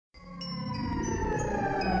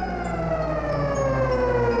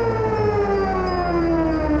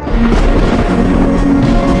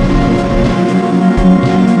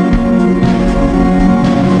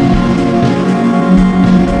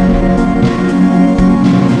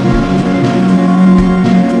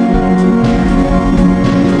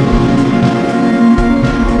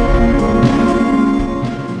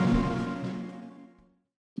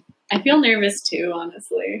nervous too,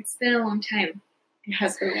 honestly. It's been a long time. It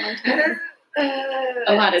has been a long time.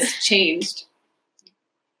 A lot has changed.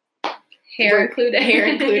 Hair included. Hair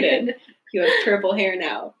included. You have purple hair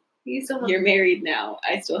now. You're married now.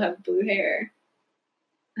 I still have blue hair.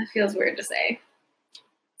 That feels weird to say.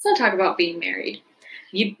 Let's not talk about being married.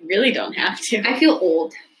 You really don't have to. I feel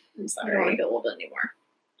old. I'm I sorry. don't want to feel old anymore.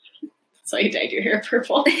 So you dyed your hair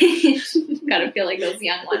purple. Gotta feel like those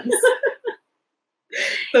young ones.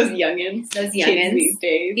 Those youngins. Those Kids youngins. these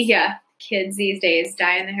days. Yeah. Kids these days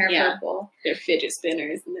dyeing their hair purple. They're fidget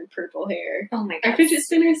spinners and then purple hair. Oh my god. Are fidget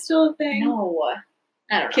spinners still a thing? No.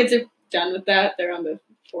 I don't know. Kids are done with that. They're on the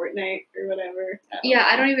Fortnite or whatever.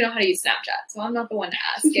 I don't even know how to use Snapchat, so I'm not the one to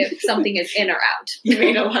ask if something is in or out. You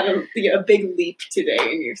made a big leap today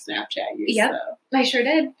in your Snapchat use. Yep. So. I sure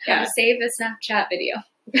did. Yeah. Had to save a Snapchat video.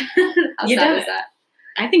 How You sad did. is that?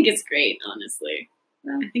 I think it's great, honestly.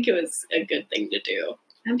 Well, I think it was a good thing to do.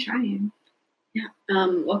 I'm trying. Yeah.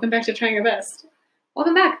 Welcome back to Trying Our Best.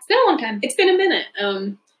 Welcome back. It's been a long time. It's been a minute.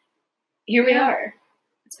 Here we Yeah. are.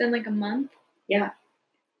 It's been like a month. Yeah.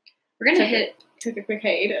 We're gonna Took a quick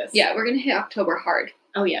hiatus. Yeah, we're gonna hit October hard.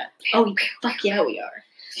 Oh yeah. Oh fuck yeah, we are.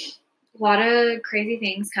 A lot of crazy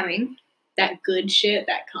things coming. That good shit,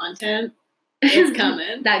 that content, it's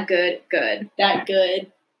coming. That good. That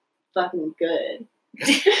good, fucking good.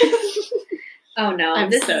 Oh no,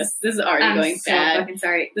 This is already I'm going so bad. fucking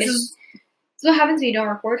sorry. This This is- is what happens when you don't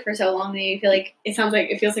record for so long that you feel like It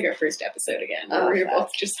feels like our first episode again. Oh, We're fuck.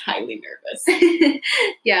 both just highly nervous.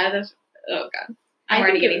 yeah. Oh god, I I'm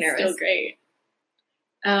already think it getting was nervous. still great.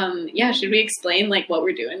 Yeah, should we explain like what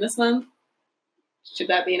we're doing this month? Should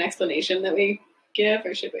that be an explanation that we give,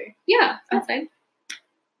 or should we? Yeah, that's fine.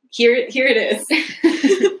 Here it is.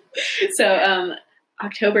 So,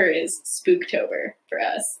 October is Spooktober for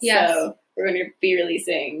us. Yes. So we're going to be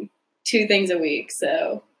releasing 2 things a week.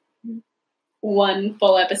 So 1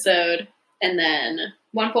 full episode, and then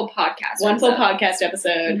One full podcast. one full episode. podcast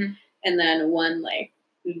episode, Mhm. and then 1 like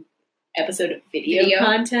episode of video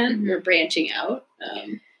content. Mhm. We're branching out.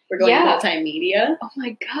 We're going Yeah. multimedia. Oh my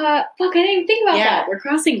god. Fuck, I didn't even think about Yeah, that. we're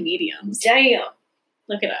crossing mediums. Damn.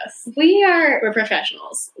 Look at us. We are. We're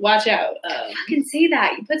professionals. Watch out. I can say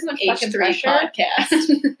that. You put so much fucking H3 pressure.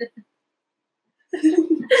 podcast.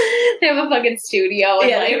 They have a fucking studio. And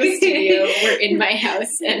Yeah, they have a like- studio. We're in my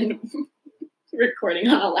house and recording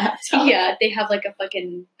on a laptop. Yeah, they have like a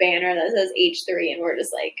fucking banner that says H3, and we're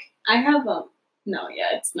just like, I have no, yeah,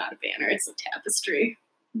 it's not a banner. It's a tapestry.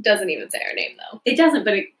 doesn't even say our name though. It doesn't,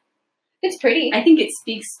 but It's pretty. I think it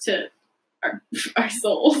speaks to our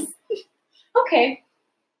souls. Okay.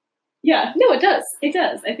 Yeah, No, it does. it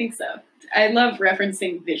does. I think so. I love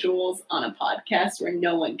referencing visuals on a podcast where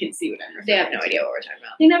no one can see what I'm referring They have no to. idea what we're talking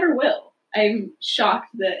about. They never will. I'm shocked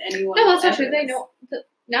that anyone. No, that's not ever true. They will. know.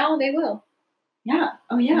 Now they will. Yeah.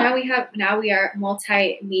 Oh yeah. Now we are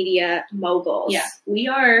multimedia moguls. Yeah. We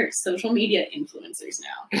are social media influencers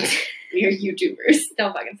now. We are YouTubers.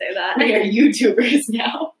 Don't fucking say that. We are YouTubers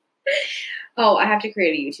now. Oh, I have to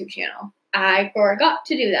create a YouTube channel. I forgot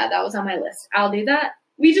to do that. That was on my list. I'll do that.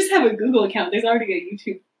 We just have a Google account. There's already a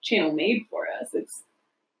YouTube channel made for us.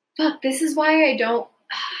 Fuck, this is why I don't.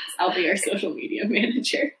 I'll be our social media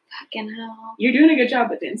manager. Fucking hell. You're doing a good job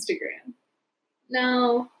with Instagram.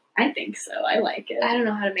 No. I think so. I like it. I don't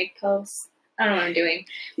know how to make posts. I don't know what I'm doing.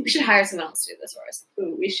 We should hire someone else to do this for us.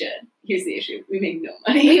 Ooh, we should. Here's the issue. We make no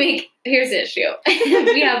money. Here's the issue.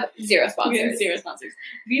 We have 0 We have sponsors. 0 sponsors.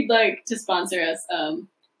 If you'd like to sponsor us,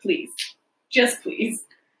 please. Just please.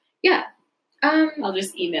 Yeah. I'll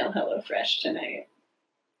just email HelloFresh tonight.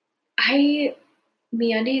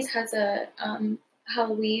 MeUndies has a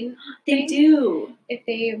Halloween. They thing. do. If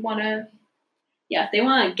they want to, Yeah, if they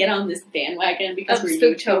want to get on this bandwagon because Of we're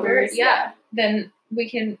Spooktober, YouTubers, yeah. then we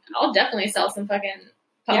can. I'll definitely sell some fucking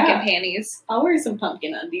pumpkin Yeah. panties, I'll wear some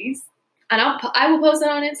pumpkin undies. and I will post it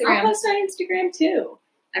on Instagram. I'll post on Instagram too.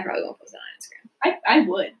 I probably won't post it on Instagram. I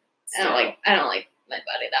would. I don't like my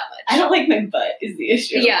body that much. I don't like my butt is the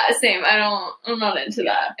issue. Yeah, same. I'm not into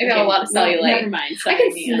that. I got Okay, a lot of no, cellulite. Never mind. I Sorry,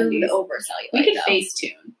 can me smooth undies. over cellulite. We could though.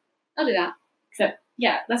 Facetune. I'll do that, Except,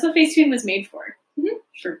 yeah, that's what Facetune was made for. Mhm.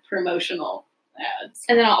 For promotional ads.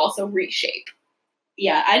 and then I'll also reshape.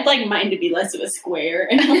 Yeah, I'd like mine to be less of a square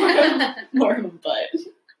and more of a butt.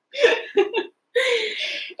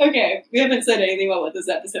 Okay, we haven't said anything about what this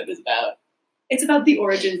episode is about. It's about the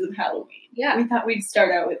origins of Halloween. Yeah, We thought we'd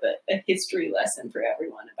start out with a history lesson for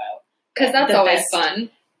everyone about. because that's the always best. fun.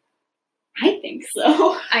 I think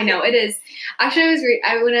so. I know it is. Actually,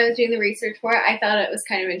 when I was doing the research for it, I thought it was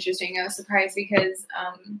kind of interesting. I was surprised because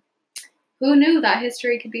who knew that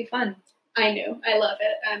history could be fun? I knew. I love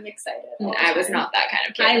it. I'm excited. all the I was time. not that kind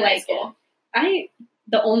of kid I in high like school.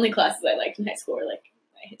 The only classes I liked in high school were like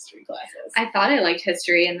my history classes. I thought I liked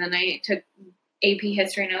history, and then I took AP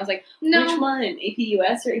history, and I was like, no. Which one? AP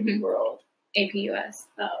US or AP Mhm. World? AP US.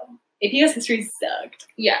 Oh. AP US history sucked.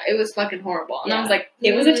 Yeah, it was fucking horrible. And I was like,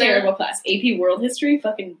 It was a no. terrible class. AP World history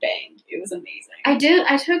fucking banged. It was amazing.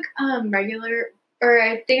 I took regular, or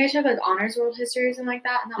I think I took like honors world history or something like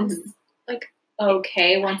that, and that was like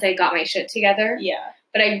okay once I got my shit together. Yeah.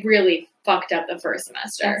 But I really fucked up the first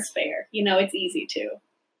semester. That's fair. You know, it's easy too.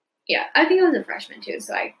 Yeah, I think I was a freshman too,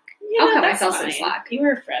 so I'll cut that's myself some fine. slack. You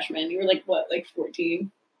were a freshman. You were like, what, like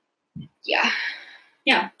 14? Yeah.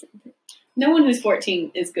 Yeah. No one who's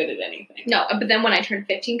 14 is good at anything. No, but then when I turned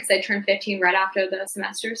 15, because I turned 15 right after the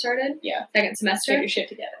semester started. Yeah. Second semester. Get your shit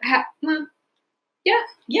together. Well,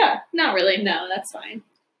 Yeah. not really. No, that's fine.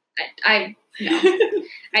 No.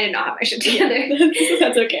 I did not have my shit together. Yeah,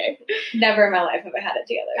 that's okay. Never in my life have I had it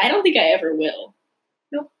together. I don't think I ever will.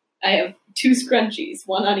 Nope. I have 2 scrunchies,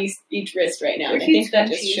 one on each wrist right now. Your And I cute think that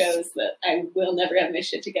just scrunchies. shows that I will never have my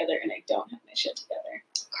shit together, and I don't have my shit together.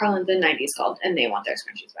 Carlin, the 90s called, and they want their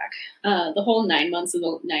scrunchies back. The whole 9 months of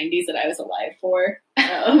the 90s that I was alive for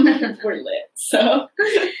were lit. So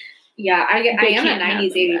Yeah, I They am a can't have 90s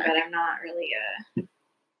them baby, back. but I'm not really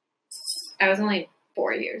I was only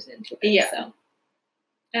 4 years into it. Yeah. So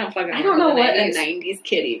I don't fucking I don't know remember what the a 90s. 90s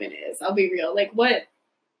kid even is. I'll be real. Like, what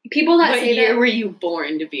People that say year that, were you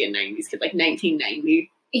born to be a 90s kid? Like 1990?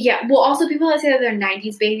 yeah, well, also people that say that they're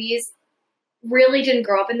 90s babies really didn't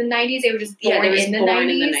grow up in the 90s. They were just born, they were just in, the born 90s,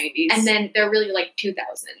 in the 90s. and then they're really like 2000s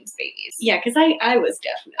babies. Yeah, because I was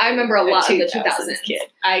definitely. I remember a lot of the 2000s kid.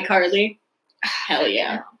 iCarly. Hell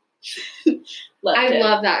yeah. Loved I it.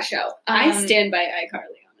 love that show. I stand by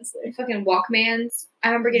iCarly, honestly. Fucking Walkmans. I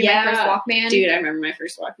remember getting Yeah. my first Walkman. Dude, I remember my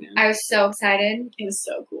first Walkman. I was so excited. It was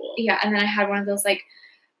so cool. Yeah, and then I had one of those like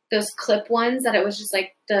those clip ones that it was just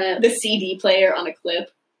like The CD player on a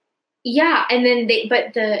clip. yeah, and then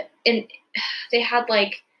they had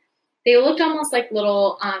like they looked almost like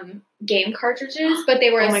little game cartridges, but they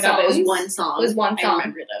were Oh my god, it was songs. one song. It was one I song.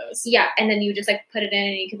 remember those. Yeah, and then you just like put it in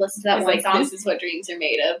and you could listen to that It's one like, song. this is what dreams are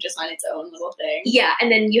made of, just on its own little thing. Yeah,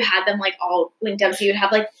 and then you had them like all linked up, so you'd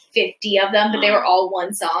have like 50 of them, but they were all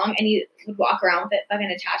one song, and you would walk around with it fucking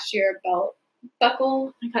attached to your belt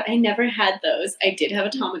buckle. Oh my god, I never had those. I did have a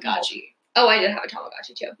Tamagotchi. Oh, I did have a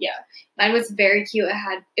Tamagotchi too. Yeah. Mine was very cute.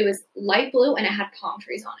 It was light blue and it had palm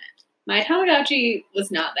trees on it. My Tamagotchi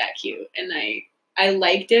was not that cute, and I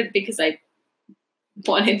liked it because I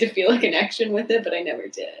wanted to feel a connection with it, but I never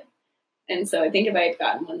did. And so I think if I had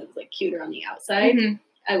gotten one that was like cuter on the outside,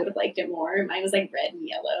 I would have liked it more. Mine was like red and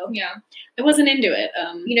yellow. Yeah. I wasn't into it.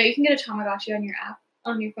 You know, you can get a Tamagotchi on your app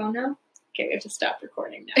on your phone now. Okay, we have to stop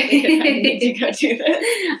recording now because I need to go do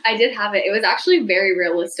this. I did have it. It was actually very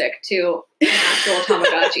realistic to an actual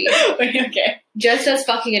Tamagotchi. Okay. Just as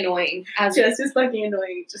fucking annoying as fucking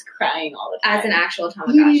annoying, just crying all the time. as an actual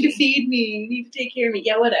Tamagotchi. You need to feed me. You need to take care of me.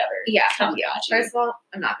 Yeah, whatever. Yeah, Tamagotchi. yeah. First of all,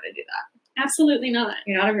 I'm not going to do that. Absolutely not.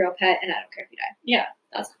 You're not a real pet, and I don't care if you die. Yeah.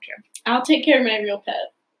 That's not true. I'll take care of my real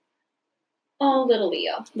pet. Oh, little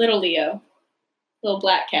Leo. Little Leo. Little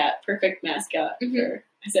black cat. Perfect mascot for...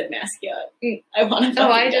 I said mascot. Mm. I want to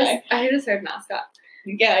fucking die. I just heard mascot.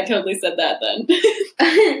 Yeah, I totally said that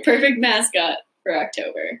then. Perfect mascot for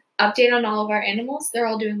October. Update on all of our animals. They're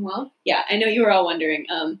all doing well. Yeah, I know you were all wondering.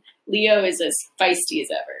 Leo is as feisty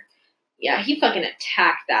as ever. Yeah, he fucking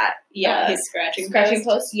attacked that. Yeah, his scratching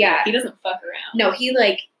post. Yeah. He doesn't fuck around. No, he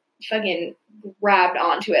like fucking grabbed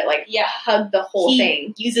onto it, like hugged the whole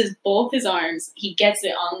thing. He uses both his arms. He gets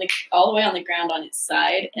it all the way on the ground on its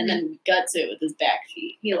side, and then guts it with his back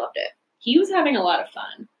feet. He loved it. He was having a lot of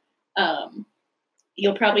fun.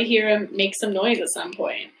 You'll probably hear him make some noise at some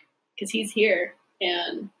point because he's here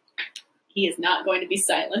and he is not going to be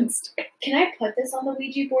silenced. Can I put this on the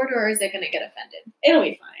Ouija board, or is it going to get offended? It'll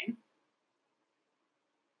be fine.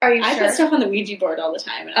 Are you I sure? put stuff on the Ouija board all the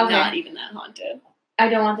time, and I'm Okay. not even that haunted. I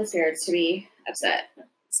don't want the spirits to be upset.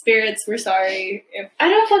 Spirits, we're sorry. If I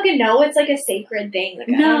don't fucking know. It's like a sacred thing. Like,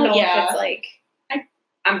 I don't know yeah. if it's like...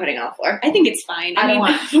 I'm putting it on the floor. I think it's fine. I don't mean,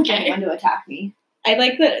 want okay. anyone to attack me. I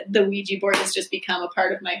like that the Ouija board has just become a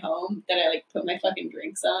part of my home that I like put my fucking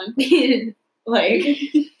drinks on. Like,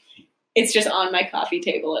 it's just on my coffee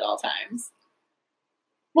table at all times.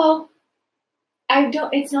 Well,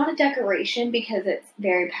 it's not a decoration because it's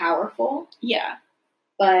very powerful. Yeah.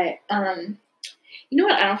 But, you know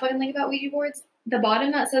what I don't fucking like about Ouija boards? The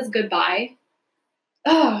bottom that says goodbye.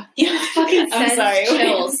 Oh, Yeah. fucking I'm sends sorry.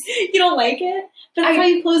 chills. You don't like it? That's how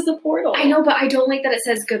you close the portal. I know, but I don't like that it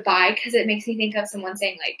says goodbye because it makes me think of someone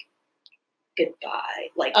saying, like, goodbye.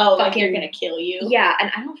 Like, Oh, like fucking, you're gonna kill you. yeah,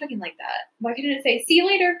 and I don't fucking like that. Why couldn't it say, see you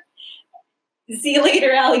later? See you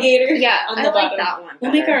later, alligator. Yeah, on I the like bottom. that one.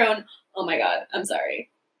 We'll make better. our own. Oh my god, I'm sorry.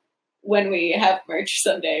 When we have merch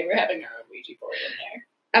someday, we're having our own Ouija board in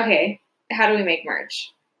there. Okay, how do we make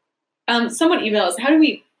merch? Someone email us. How do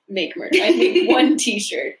we make merch? I made one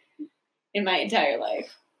T-shirt in my entire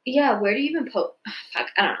life. Yeah, where do you even post? Fuck,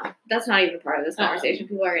 I don't know. That's not even part of this conversation.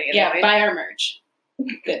 People are gonna get annoyed. Buy our merch.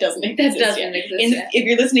 That doesn't exist. Yet. If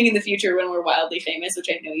you're listening in the future when we're wildly famous, which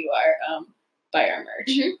I know you are, buy our merch.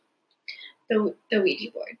 Mm-hmm. The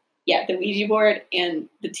Ouija board. Yeah, the Ouija board and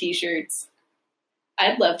the T-shirts.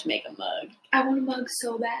 I'd love to make a mug. I want a mug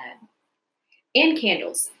so bad. And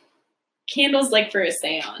candles. Candles, like for a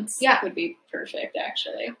seance, Yeah, would be perfect.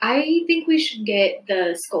 Actually, I think we should get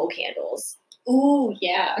the skull candles. Ooh,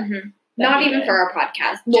 yeah. Mm-hmm. Not even for our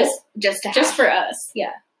podcast. Just to have. Just for us.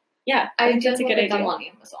 Yeah. Yeah, I think that's a good idea. them on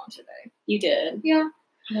Amazon today. You did? Yeah.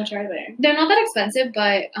 How much are they? They're not that expensive,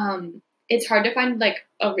 but it's hard to find like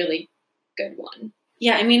a really good one.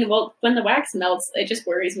 Yeah, I mean, well, when the wax melts, it just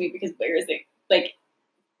worries me because where is it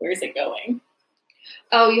going?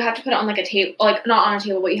 Oh, you have to put it on like a table, like not on a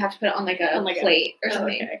table, but you have to put it on like a plate or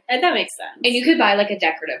something. Okay. And that makes sense. And you could buy like a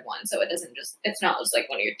decorative one, so it's not just like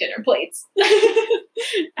one of your dinner plates. I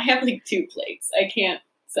have like 2 plates. I can't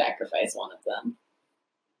sacrifice one of them.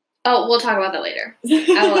 Oh, we'll talk about that later.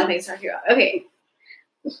 I will let things talk you about. Okay.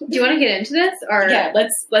 Do you want to get into this, or yeah?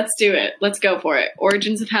 Let's do it. Let's go for it.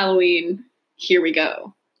 Origins of Halloween. Here we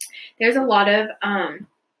go. There's a lot of oh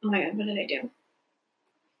my god, what did I do?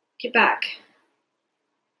 Get back.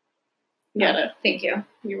 Thank you.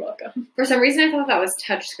 You're welcome. For some reason, I thought that was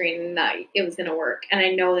touchscreen and that it was gonna work, and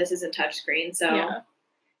I know this isn't touchscreen, so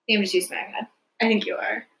I'm just using my iPad. I think you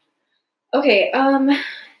are. Okay.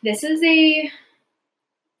 This is a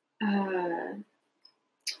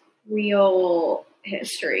real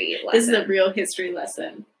history lesson. This is a real history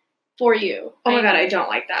lesson for you. Oh my god, I don't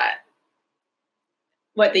like that.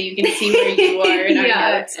 What, that you can see where you are in our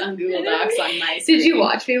Yeah. notes on Google Docs on my screen. Did you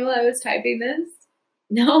watch me while I was typing this?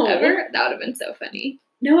 No. Ever? That would have been so funny.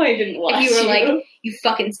 No, I didn't watch If you were like, you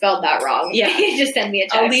fucking spelled that wrong. Yeah. Just send me a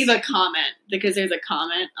text. I'll leave a comment because there's a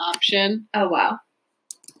comment option. Oh, wow.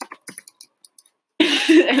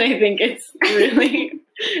 And I think it's really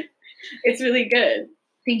good.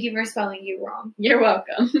 Thank you for spelling you wrong. You're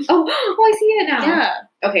welcome. Oh, I see it now. Yeah.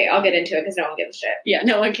 Okay, I'll get into it because no one gives a shit. Yeah,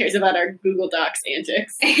 no one cares about our Google Docs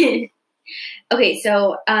antics. Okay,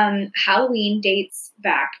 so Halloween dates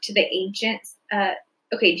back to the ancient.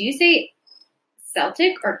 Okay, do you say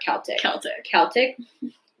Celtic or Celtic? Celtic. Celtic.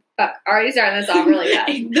 Fuck, already starting this off really bad.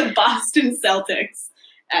 The Boston Celtics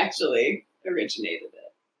actually originated it.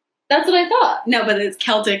 That's what I thought. No, but it's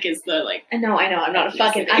Celtic is the like. I know. I'm not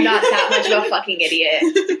that much of a fucking idiot.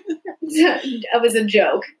 It was a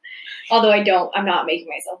joke. Although I'm not making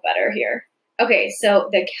myself better here. Okay, so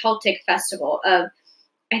the Celtic festival of,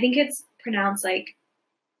 I think it's pronounced like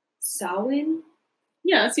Samhain.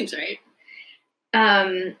 Yeah, that seems right.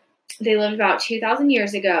 They lived about 2,000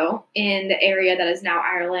 years ago in the area that is now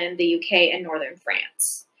Ireland, the UK, and northern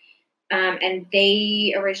France. And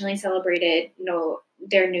they originally celebrated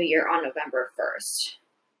their New Year on November 1st.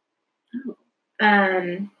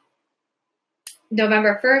 Oh.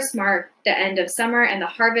 November 1st marked the end of summer and the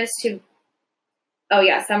harvest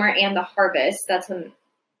summer and the harvest. That's when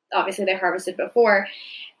obviously they harvested before.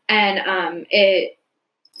 And it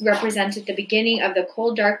represented the beginning of the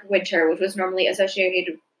cold, dark winter, which was normally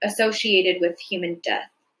associated with human death.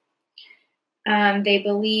 They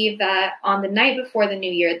believe that on the night before the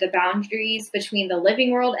New Year, the boundaries between the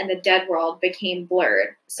living world and the dead world became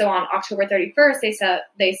blurred. So on October 31st,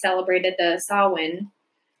 they celebrated the Samhain,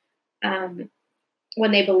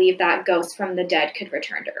 when they believed that ghosts from the dead could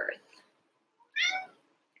return to Earth.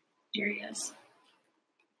 Here he is.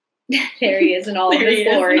 There he is in all of his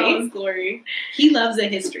glory. In all his glory. He loves a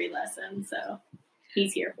history lesson, so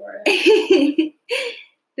he's here for it.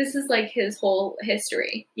 This is like his whole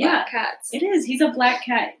history. Yeah. Black cats. It is. He's a black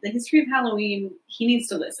cat. The history of Halloween, he needs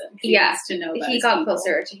to listen. He needs to know about he his got people.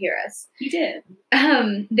 closer to hear us. He did.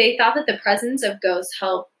 They thought that the presence of ghosts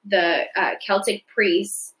helped the Celtic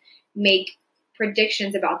priests make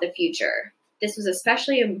predictions about the future. This was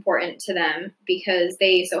especially important to them because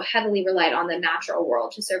they so heavily relied on the natural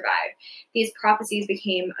world to survive. These prophecies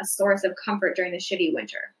became a source of comfort during the shitty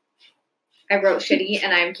winter. I wrote shitty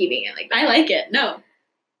and I'm keeping it like that. I like it. No.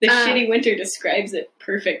 The shitty winter describes it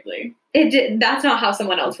perfectly. That's not how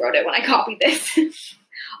someone else wrote it when I copied this.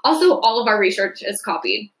 Also, all of our research is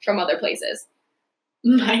copied from other places.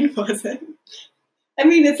 Mine wasn't. I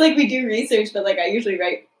mean, it's like we do research, but like I usually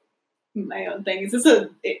write my own thing. Is this a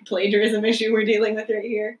plagiarism issue we're dealing with right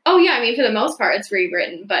here? Oh, yeah. I mean, for the most part, it's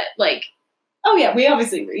rewritten, but, like... Oh, yeah. We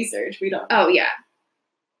obviously research. We don't... Oh, yeah.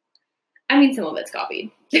 I mean, some of it's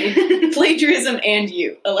copied. Plagiarism and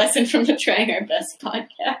you. A lesson from the Trying Our Best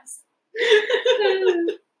podcast.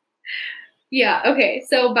 Yeah, okay.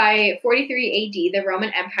 So by 43 AD, the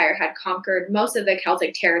Roman Empire had conquered most of the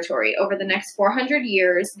Celtic territory. Over the next 400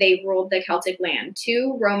 years, they ruled the Celtic land.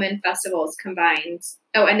 Two Roman festivals combined.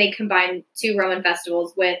 Oh, and they combined 2 Roman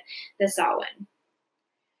festivals with the Samhain.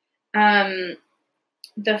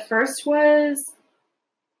 The first was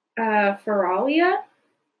Feralia.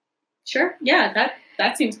 Sure. Yeah,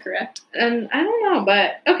 that seems correct. I don't know,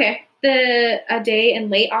 but okay. A day in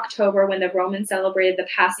late October when the Romans celebrated the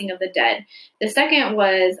passing of the dead. The second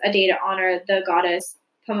was a day to honor the goddess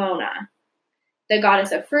Pomona, the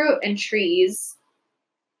goddess of fruit and trees,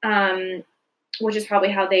 which is probably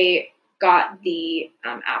how they got the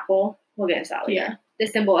apple. We'll get into that later. Yeah. The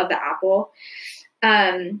symbol of the apple.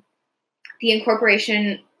 The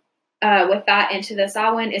incorporation with that into the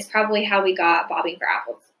Samhain is probably how we got bobbing for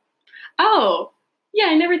apples. Oh, yeah,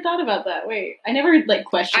 I never thought about that. Wait, I never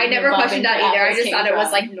questioned. I never questioned that either. I just thought it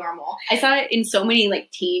was normal. I saw it in so many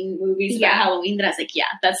teen movies about Halloween that I was like, yeah,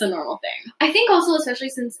 that's the normal thing. I think also, especially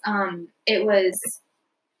since it was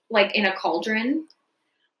in a cauldron.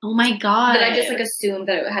 Oh my god! That I just assumed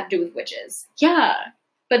that it had to do with witches. Yeah,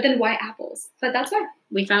 but then why apples? But that's why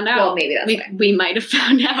we found out. Well, maybe that's why. We might have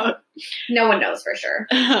found out. No one knows for sure.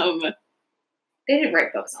 They didn't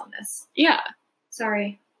write books on this. Yeah.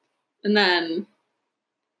 Sorry. And then.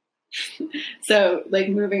 So,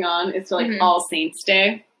 moving on, it's to, All Saints'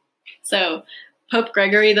 Day. So, Pope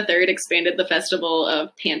Gregory III expanded the festival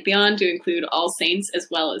of Pantheon to include all saints as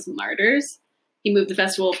well as martyrs. He moved the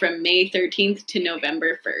festival from May 13th to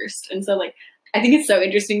November 1st. And so, I think it's so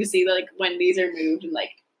interesting to see, when these are moved and,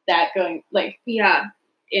 that going, yeah,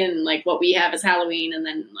 in, what we have as Halloween and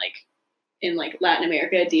then, in, Latin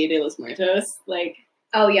America, Dia de los Muertos.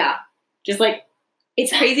 Oh, yeah. Just,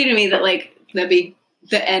 it's crazy to me that,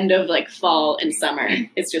 the end of fall and summer.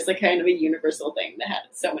 It's just kind of a universal thing that had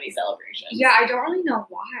so many celebrations. Yeah, I don't really know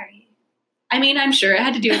why. I mean, I'm sure it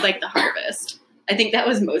had to do with the harvest. I think that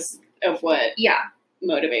was most of what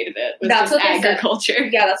motivated it. Was that's just what agriculture. They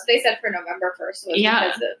said. Yeah, that's what they said for November 1st. Was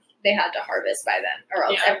because they had to harvest by then, or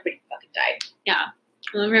else everybody fucking died. Yeah,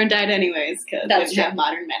 well, everyone died anyways because they didn't have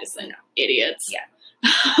modern medicine. No. Idiots. Yeah.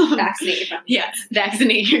 Vaccinate your family. Yeah,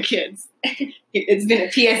 vaccinate your kids. It's been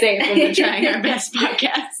a PSA from the Trying Our Best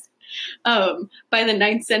podcast. By the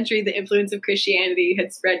 9th century, the influence of Christianity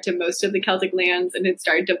had spread to most of the Celtic lands and had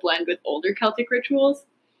started to blend with older Celtic rituals.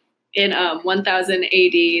 In 1000 AD,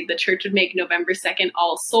 the church would make November 2nd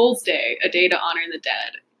All Souls' Day, a day to honor the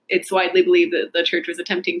dead. It's widely believed that the church was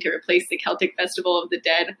attempting to replace the Celtic Festival of the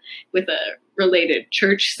Dead with a related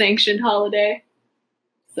church-sanctioned holiday.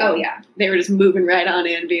 So they were just moving right on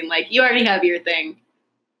in, being you already have your thing.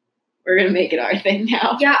 We're going to make it our thing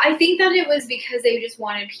now. Yeah, I think that it was because they just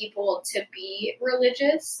wanted people to be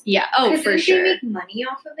religious. Yeah, for sure. Did they make money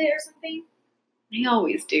off of it or something? They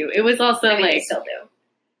always do. It was also they still do.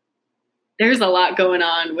 There's a lot going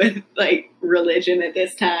on with religion at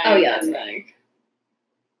this time. Oh yeah, and,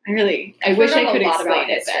 I wish I could explain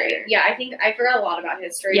it better. Yeah, I think I forgot a lot about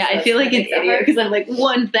history. Yeah, so I feel like an idiot because I'm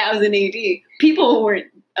 1000 AD. People weren't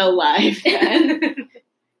alive then.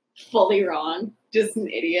 Fully wrong. Just an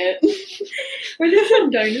idiot. Were there some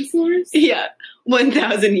dinosaurs? Yeah,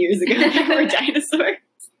 1,000 years ago there were dinosaurs.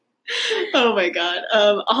 Oh my god.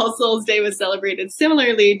 All Souls Day was celebrated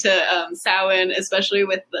similarly to Samhain, especially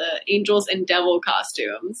with the angels and devil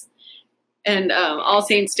costumes. And All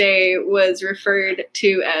Saints' Day was referred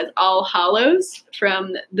to as All Hallows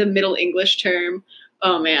from the Middle English term.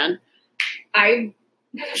 Oh man.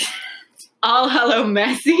 All Hallow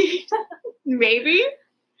Messy. Maybe?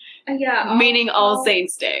 Yeah. Meaning All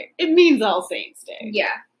Saints' Day. It means All Saints' Day.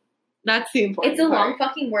 Yeah. That's the important part. It's a part. long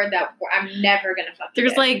fucking word that I'm never going to fucking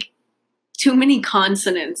There's too many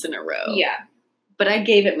consonants in a row. Yeah. But I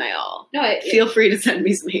gave it my all. No, Feel free to send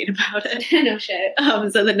me some hate about it. No shit.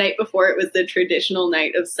 So the night before, it was the traditional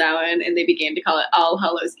night of Samhain, and they began to call it All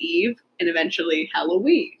Hallows Eve, and eventually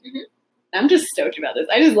Halloween. Mm-hmm. I'm just stoked about this.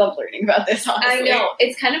 I just love learning about this, honestly. I know.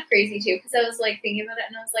 It's kind of crazy, too, because I was, thinking about it,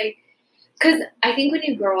 and I was like, because I think when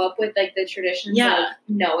you grow up with, the traditions of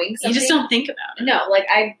knowing something. You just don't think about it. No,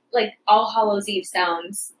 All Hallows Eve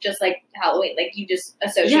sounds just like Halloween. You just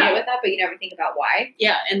associate it with that, but you never think about why.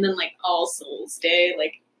 Yeah, and then, All Souls Day,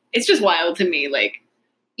 it's just wild to me,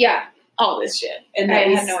 yeah. All this shit. And that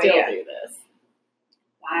we still do this.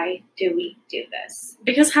 Why do we do this?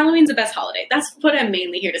 Because Halloween's the best holiday. That's what I'm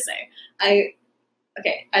mainly here to say.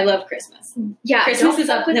 Okay, I love Christmas. Yeah, Christmas don't is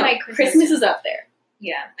fuck up. with No, my Christmas is up there.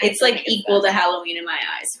 Yeah, It's like equal to Halloween in my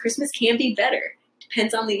eyes. Christmas can be better.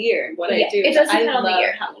 Depends on the year and what I do. It does I depend on the love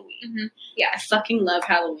year. Halloween. Mm-hmm. Yeah, I fucking love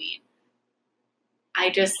Halloween. I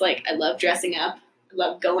just I love dressing up. I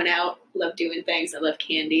love going out. I love doing things. I love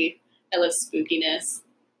candy. I love spookiness.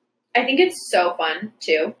 I think it's so fun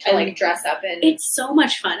too to like dress up and It's so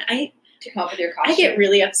much fun. to come up with your costume. I get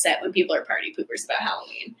really upset when people are party poopers about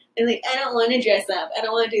Halloween. They're like, I don't want to dress up. I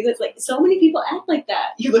don't want to do this. Like, so many people act like that.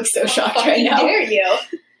 You look so shocked right now. Dare you?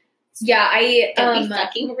 Yeah, Don't be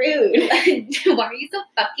fucking rude. Why are you so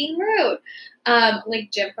fucking rude?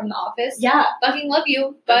 Like Jim from The Office. Yeah, Fucking love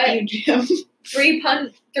you, but fuck you, Jim. three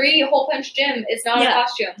hole punch Jim is not a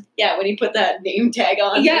costume. Yeah, when you put that name tag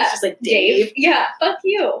on, Yeah, it's just like Dave. Yeah, fuck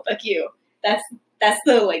you. Fuck you. That's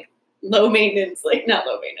the low maintenance, not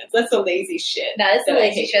low maintenance. That's the lazy shit. That is the I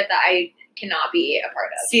lazy hate. shit that I cannot be a part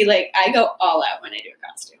of. See, I go all out when I do a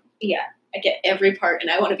costume. Yeah. I get every part, and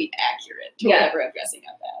I want to be accurate to whatever I'm dressing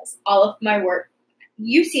up as. All of my work.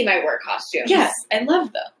 You see my work costumes. Yes, I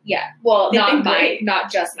love them. Yeah. Well, They've not been mine, great. not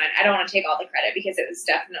just mine. I don't want to take all the credit because it was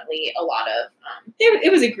definitely a lot of. It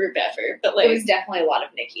was a group effort, but it was definitely a lot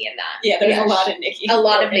of Nikki in that. yeah, there was a lot of Nikki. A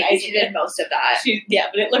lot of Nikki. organizing She did it. most of that.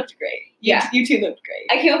 But it looked great. Yeah. You two looked great.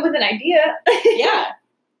 I came up with an idea. Yeah.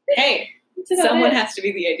 Hey, That's about someone it. has to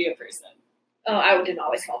be the idea person. Oh, I didn't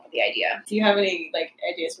always come up with the idea. Do you have any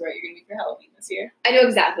ideas for what you're going to be for Halloween this year? I know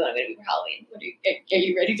exactly what I'm going to be for Halloween. Are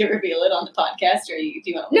you ready to reveal it on the podcast, or do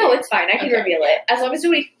you want to? No, it's fine. I can Okay. reveal it as long as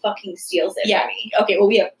nobody fucking steals it Yeah. from me. Okay, well,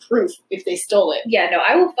 we have proof if they stole it. Yeah, no,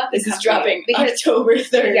 I will fucking. This is come for you dropping because October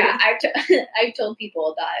 3rd. yeah, I've told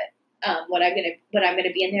people that what I'm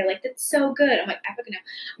gonna be, and they're like, "That's so good." I'm like, I fucking know.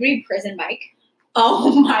 I'm gonna be Prison Mike.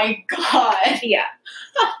 Oh my god. Yeah.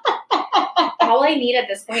 All I need at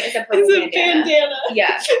this point is a purple It's a bandana. bandana.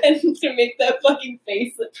 Yeah, And to make that fucking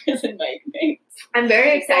face that Prison Mike makes. I'm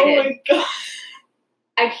very excited. Oh my god.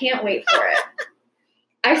 I can't wait for it.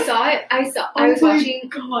 I saw it. I Oh was my watching.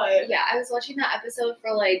 God. Yeah, I was watching that episode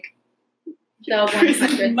for the Prison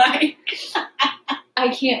 100th. Mike. I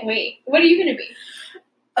can't wait. What are you gonna be?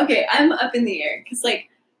 Okay, I'm up in the air because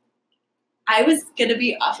I was gonna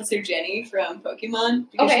be Officer Jenny from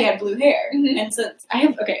Pokemon because she Okay. had blue hair, Mhm. and since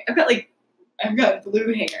I've got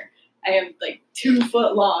blue hair. I have 2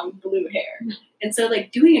 foot long blue hair, Mhm. and so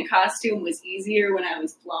doing a costume was easier when I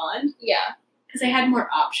was blonde Yeah, because I had more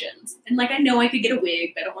options. And I know I could get a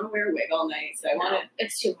wig, but I don't want to wear a wig all night, so I wanted.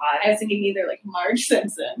 it's too hot. I was thinking either Marge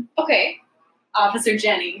Simpson, Okay, Officer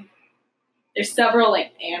Jenny. There's several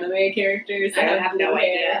anime characters. I that have blue no hair.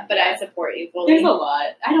 idea, but I support you fully. There's a lot.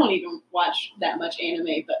 I don't even watch that much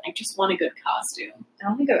anime, but I just want a good costume. I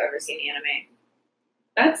don't think I've ever seen anime.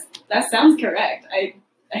 That sounds correct. I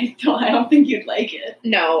don't think you'd like it.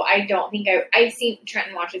 No, I don't think I've seen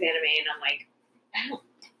Trenton watches anime, and I'm like,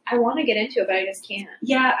 I want to get into it, but I just can't.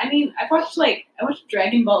 Yeah, I mean, I watched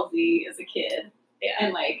Dragon Ball Z as a kid,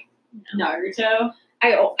 and Naruto.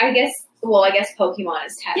 I guess Pokemon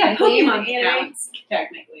is Yeah, technically Pokemon anime. counts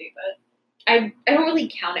technically, but I don't really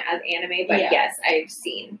count it as anime, but Yeah. yes, I've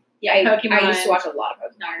seen. yeah, Pokemon. I used to watch a lot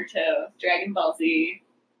of Pokemon. Naruto, Dragon Ball Z,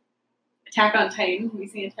 Attack on Titan. Have you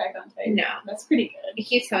seen Attack on Titan? No, That's pretty good. it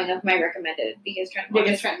keeps coming up my recommended because Trenton Because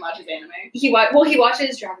watches. Trent watches anime. He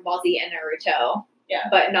watches Dragon Ball Z and Naruto. Yeah.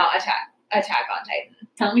 but not Attack on Titan.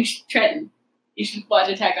 Tell me, Trenton, you should watch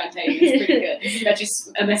Attack on Titan. It's pretty good. That's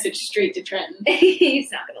just a message straight to Trenton. He's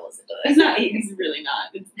not going to listen to this. He's not. He's really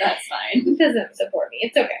not. That's fine. He doesn't support me.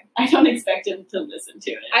 It's okay. I don't expect him to listen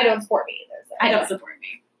to it. I don't support me either. So. I don't support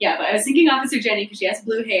me. Yeah, but I was thinking Officer Jenny because she has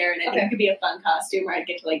blue hair, and I think Okay. it could be a fun costume where I'd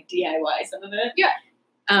get to DIY some of it. Yeah.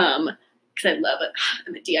 Because I love it.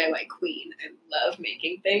 I'm a DIY queen. I love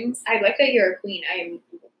making things. I like that you're a queen. I'm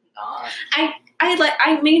not.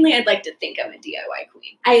 I'd like to think I'm a DIY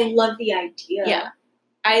queen. I love the idea. Yeah.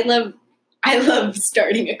 I love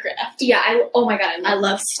starting a craft. Yeah. Oh my god. I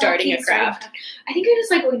love starting a craft. I think I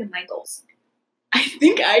just like going to Michael's. I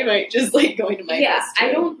think I might just like going to Michael's. Yeah. too.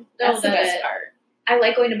 I don't know That's the that- best part. I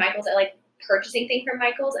like going to Michael's. I like purchasing things from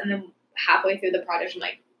Michael's, and then halfway through the project, I'm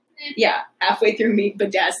like, Yeah, halfway through me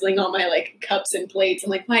bedazzling all my cups and plates, I'm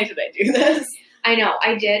like, why did I do this? I know.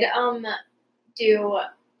 I did do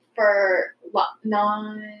for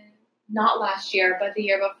not last year, but the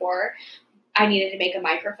year before. I needed to make a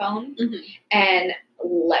microphone, Mhm. and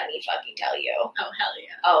let me fucking tell you, Oh hell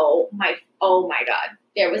yeah! oh my god,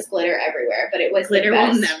 there was glitter everywhere, but it was Glitter the will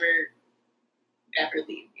best. never ever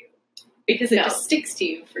leave you because it No. just sticks to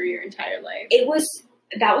you for your entire life.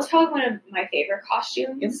 That was probably one of my favorite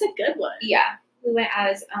costumes. It was a good one. Yeah, we went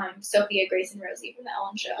as Sophia, Grace, and Rosie from the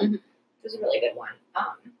Ellen Show. Mhm. It was a really good one.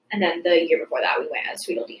 And then the year before that, we went as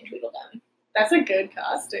Tweedledee and Tweedledum. That's a good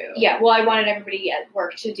costume. Yeah, well, I wanted everybody at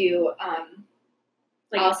work to do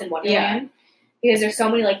like Alice in Wonderland. Because there's so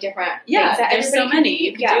many, like, different things that there's so many.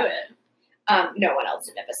 You can do it. No one else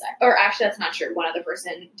did it besides. Or actually, that's not true. One other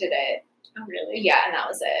person did it. Oh, really? Yeah, and that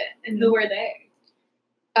was it. And who were they?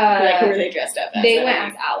 Who were they dressed up as? They went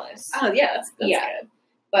as Alice. Oh, yeah, that's good.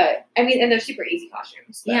 But, I mean, and they're super easy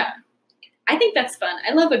costumes. Yeah. I think that's fun.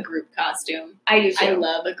 I love a group costume. I do, too. I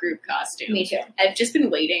love a group costume. Me, too. I've just been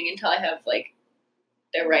waiting until I have, like,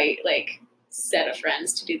 the right, like, set of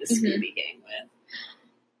friends to do the Scooby Gang with.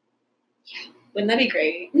 Yeah. Wouldn't that be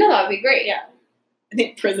great? No, that would be great. Yeah. I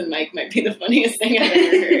think Prison Mike might be the funniest thing I've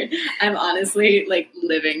ever heard. I'm honestly, like,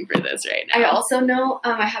 living for this right now. I also know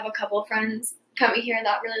I have a couple of friends coming here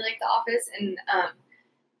that really like The Office, and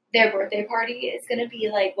their birthday party is going to be,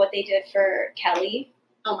 like, what they did for Kelly.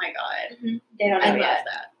 Oh, my God. Mm-hmm. They don't know I love yet.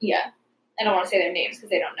 that. Yeah. I don't want to say their names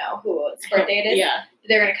because they don't know whose birthday it is. Yeah.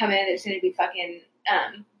 They're going to come in. There's going to be fucking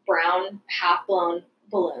brown, half-blown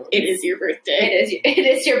balloons. It is your birthday. It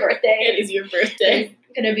is your birthday. It is your birthday. There's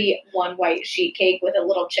going to be one white sheet cake with a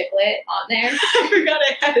little chiclet on there. I forgot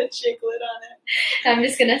I had a chiclet on it. I'm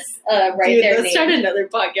just going to write their name. Let's start another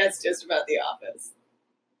podcast just about The Office.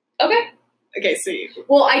 Okay. Okay, sweet.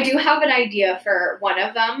 Well, I do have an idea for one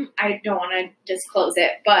of them. I don't want to disclose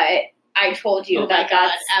it, but I told you that's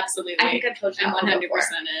absolutely. I think I've told you I'm 100% before,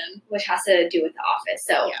 in. which has to do with The Office.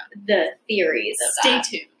 So the theories of that.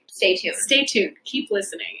 Stay tuned. Stay tuned. Keep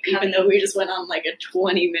listening, even though we just went on like a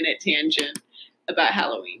 20-minute tangent about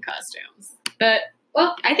Halloween costumes. But,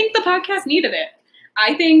 well, I think the podcast needed it.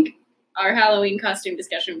 I think our Halloween costume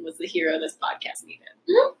discussion was the hero this podcast needed.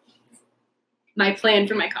 Mm-hmm. My plan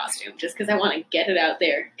for my costume, just because I want to get it out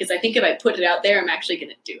there. Because I think if I put it out there, I'm actually going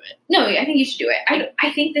to do it. No, I think you should do it.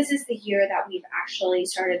 I think this is the year that we've actually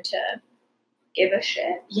started to give a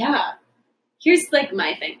shit. Yeah. Here's, like,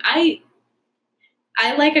 my thing. I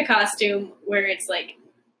like a costume where it's, like,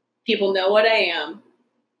 people know what I am.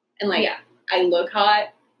 And, like, I look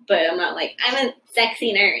hot, but I'm not like, I'm a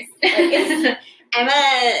sexy nurse. Like,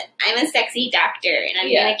 I'm a sexy doctor, and I'm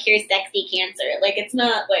going to cure sexy cancer. Like, it's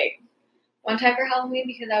not, like... One time for Halloween,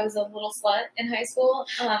 because I was a little slut in high school,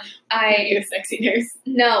 Are you a sexy nurse?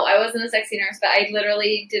 No, I wasn't a sexy nurse, but I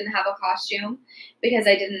literally didn't have a costume because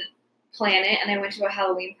I didn't plan it, and I went to a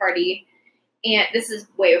Halloween party, and this is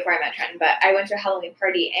way before I met Trenton, but I went to a Halloween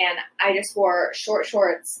party, and I just wore short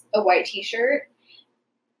shorts, a white t-shirt,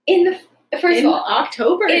 in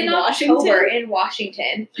October in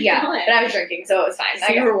Washington. Yeah, but I was drinking, so it was fine.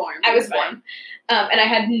 So you were warm. I was warm. And I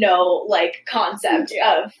had no, like, concept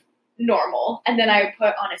of normal, and then I put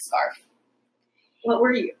on a scarf. What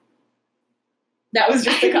were you? That was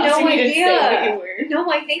just the costume. No you didn't say what you were.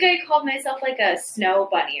 No, I think I called myself like a snow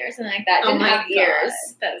bunny or something like that. Didn't have ears.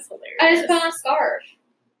 That is hilarious. I just put on a scarf.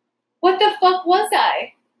 What the fuck was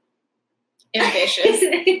I? Ambitious.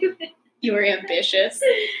 You were ambitious.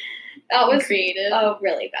 That was creative. A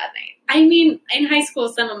really bad night. I mean, in high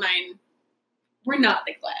school, some of mine were not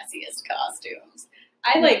the classiest costumes.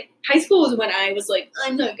 High school was when I was like,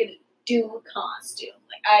 I'm not gonna do a costume.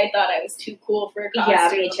 Like, I thought I was too cool for a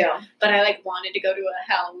costume. Yeah, me too. But I, like, wanted to go to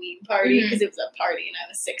a Halloween party because it was a party and I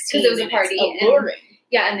was 16. Because it was a party. Alluring.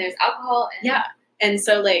 And there's alcohol. And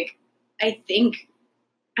so, like, I think,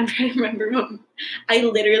 I'm trying to remember, I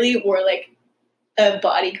literally wore, like, a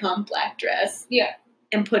bodycon black dress. Yeah.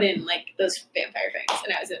 And put in, like, those vampire fangs.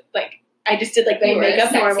 And I was, like, I just did, like, my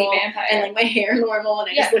makeup normal vampire. and, like, my hair normal. And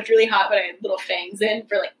I just looked really hot, but I had little fangs in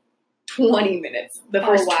for, like, 20 minutes. The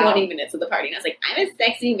first 20 minutes of the party. And I was like, I'm a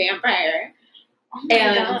sexy vampire. Oh my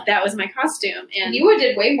God. That was my costume. And you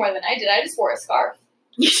did way more than I did. I just wore a scarf.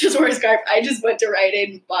 You just wore a scarf. I just went to Rite Aid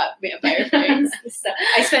and bought vampire fangs.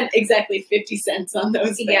 I spent exactly 50 cents on those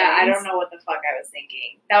fangs. Yeah, I don't know what the fuck I was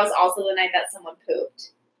thinking. That was also the night that someone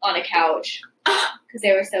pooped on a couch because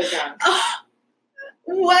they were so drunk.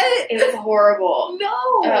 What? It was horrible.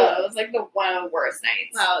 No. It was like one of the worst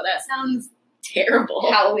nights. Wow, that sounds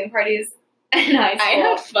terrible. Halloween parties in high school. I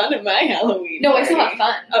had fun at my Halloween party. I still had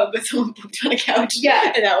fun. Oh, but someone pooped on a couch.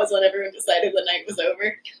 Yeah. And that was when everyone decided the night was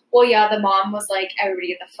over. Well, yeah, the mom was like, everybody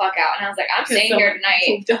get the fuck out. And I was like, I'm staying here tonight.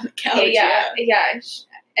 Pooped on the couch. Yeah.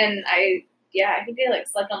 And I think they, like,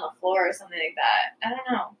 slept on the floor or something like that. I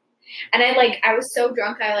don't know. And I was so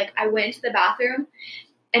drunk, I went into the bathroom,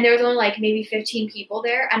 and there was only, like, maybe 15 people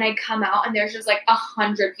there, and I come out, and there's just, like,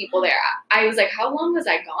 100 people there. I was like, how long was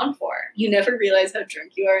I gone for? You never realize how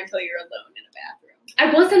drunk you are until you're alone in a bathroom.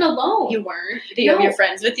 I wasn't alone. You weren't? Did you have your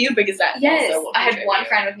friends with you? Because that yes, also I had one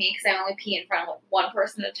friend with me, because I only pee in front of one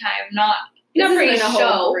person at a time, not Not This bringing isn't a a whole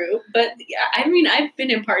show. group, but yeah, I mean, I've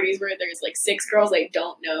been in parties where there's like 6 girls I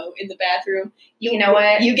don't know in the bathroom. You know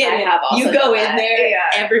what? You get I in, have also you go done in that. there, Yeah.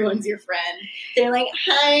 everyone's your friend. They're like,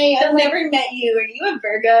 "Hi, I've never met you. Are you a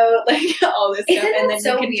Virgo?" Like all this stuff, Isn't and that then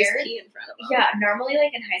so you can weird? just pee in front of them. Yeah, normally,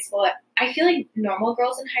 like, in high school, I feel like normal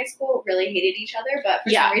girls in high school really hated each other, but for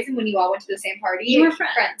Yeah. some reason, when you all went to the same party, You were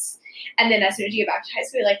friends. And then as soon as you get back to high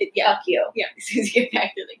school, you're like, Yeah. fuck you. Yeah, as soon as you get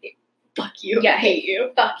back, they're like, hey, "Fuck you, Yeah, I hate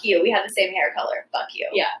you." Fuck you. We have the same hair color. Fuck you.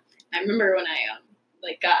 Yeah. I remember when I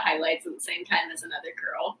like got highlights at the same time as another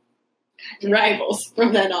girl. Rivals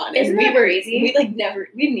from then on. Isn't And that crazy? We like never.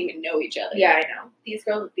 We didn't even know each other. Yeah, I know. These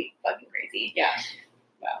girls would be fucking crazy. Yeah.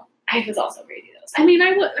 Wow. I was also crazy, though. I mean,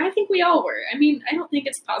 I think we all were. I mean, I don't think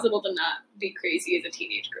it's possible to not be crazy as a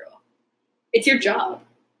teenage girl. It's your job.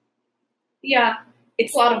 Yeah.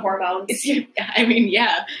 It's a lot of hormones. It's your. I mean,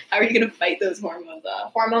 yeah. How are you going to fight those hormones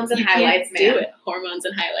off? Hormones and You highlights, can't man. do it. Hormones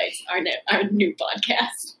and highlights. Our new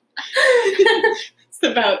podcast. It's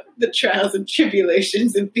about the trials and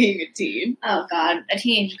tribulations of being a teen. Oh, God. A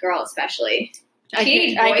teenage girl, especially. I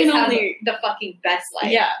Teenage can boys have only. the fucking best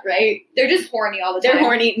life. Yeah, right. They're just horny all the time. They're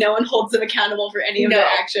horny. No one holds them accountable for any of No, their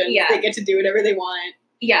actions. yeah. They get to do whatever they want.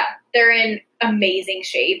 Yeah. They're in amazing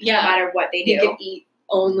shape Yeah. no matter what they They do. can eat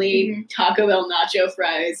only Taco Bell nacho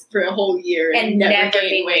fries for a whole year And never never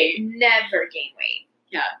gain weight. Never gain weight.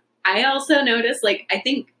 I also noticed, like, I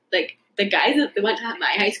think, like, the guys that went to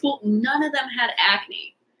my high school, none of them had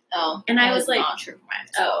acne. Oh. And I that was like, not true for my high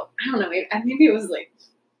school. Oh, I don't know. Maybe it was, like,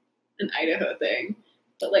 an Idaho thing.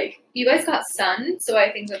 But, like, You guys got sun, so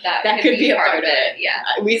I think that could be a part of it. Yeah.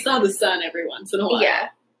 We saw the sun every once in a while. Yeah.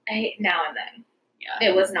 Now and then. Yeah.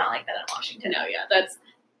 It was not like that in Washington. No, yeah. That's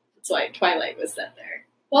why Twilight was set there.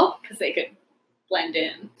 Well, Because they could blend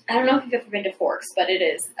in. I don't know if you've ever been to Forks, but it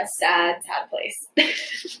is a sad, sad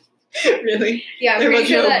place. Really? Yeah, I'm There pretty was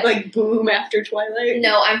sure no, that. like, boom after Twilight?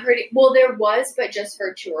 No, I'm pretty. Well, there was, but just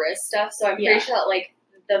for tourist stuff. So I'm pretty Yeah. sure that, like,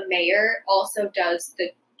 the mayor also does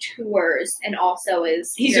the tours and also is.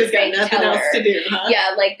 He's your just got bank nothing teller. else to do, huh?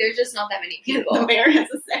 Yeah, like, there's just not that many people. The mayor has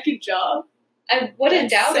a second job. I wouldn't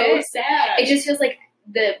That's doubt so it. sad. It just feels like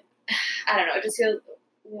I don't know, it just feels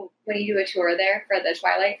when you do a tour there for the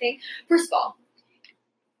Twilight thing. First of all,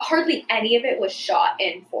 hardly any of it was shot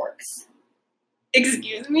in Forks.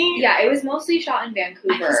 Excuse me? Yeah, it was mostly shot in I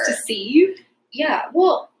Vancouver. was deceived. Yeah,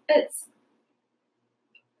 well, it's.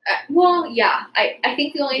 Well, yeah. I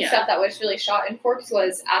think the only Yeah. stuff that was really shot in Forks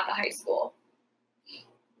was at the high school.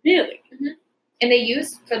 Really? And they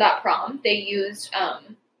used, for that prom, they used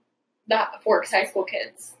the Forks high school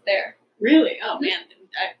kids there. Really? Oh, man.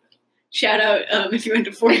 Shout out if you went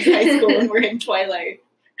to Forks High School and were in Twilight.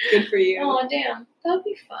 Good for you. Oh, damn. That would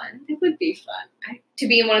be fun. It would be fun. To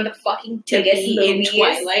be in one of the fucking To biggest be in movies.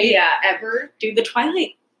 Twilight? Yeah, ever. Dude, the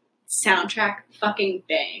Twilight soundtrack fucking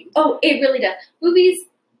banged. Oh, it really does. Movies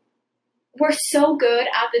were so good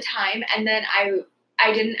at the time, and then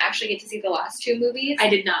I didn't actually get to see the last 2 movies. I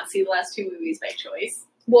did not see the last 2 movies by choice.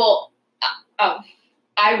 Well,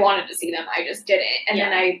 I wanted to see them. I just didn't. And Yeah.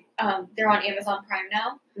 then they're on Amazon Prime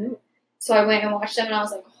now. Ooh. So I went and watched them, and I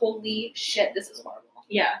was like, holy shit, this is horrible.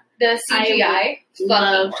 Yeah. The CGI, fucking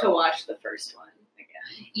Love to horrible. watch the first one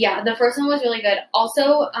again. Yeah, the first one was really good.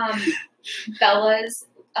 Also, Bella's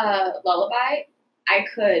Lullaby, I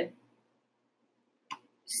could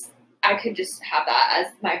just have that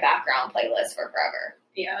as my background playlist for forever.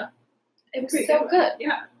 Yeah. It was Pretty so good.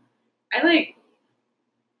 Yeah. I like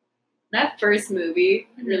that first movie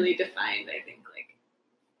Mhm. really defined, I think,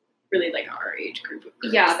 really like our age group of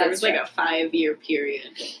girls. Yeah, there that's was like true. a 5-year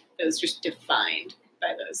period that was just defined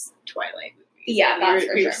by those Twilight movies. Yeah, And that's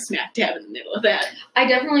for we were sure. smack dab in the middle of that. I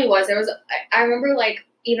definitely was. I remember, like,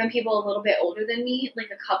 even people a little bit older than me,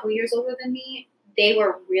 like a couple years older than me, they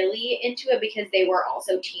were really into it because they were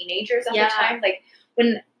also teenagers at Yeah. the time. Like,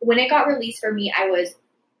 when it got released for me, I was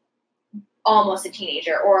almost a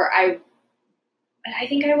teenager, or I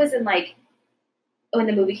think I was in, like, when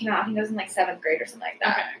the movie came out, I think I was in, like, 7th grade or something like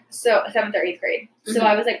that. Okay. So, 7th or 8th grade. So Mhm.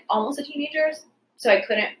 I was, like, almost a teenager, so I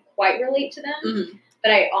couldn't quite relate to them, Mm-hmm.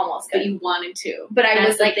 but I almost But could. you wanted to. But I That's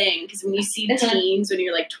was, the like, thing, because when you see Uh-huh. teens when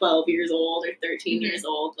you're like 12 years old or 13 Mhm. years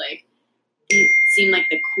old, like, they seem like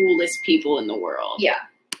the coolest people in the world. yeah.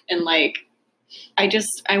 And like,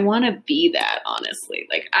 I want to be that, honestly.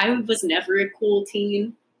 Like, I was never a cool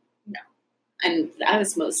teen. No. And I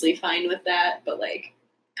was mostly fine with that, but like,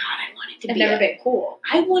 God, I wanted to I've be never been cool.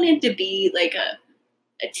 I wanted to be like a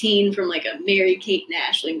teen from like a Mary-Kate and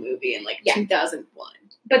Ashley movie in like Yeah. 2001.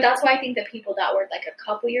 But that's why I think that people that were like a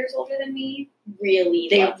couple years older than me really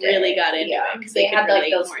They loved really it. got into Yeah. it because They they could had like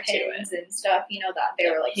relate those more to it. pins and stuff, you know, that they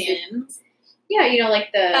were like super- Pins. Yeah, you know,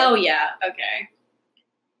 like the. Oh, yeah. Okay.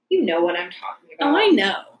 You know what I'm talking about. Oh, I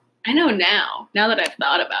know. I know now. Now that I've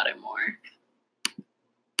thought about it more.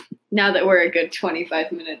 Now that we're a good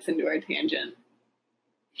 25 minutes into our tangent.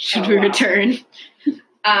 Should we return?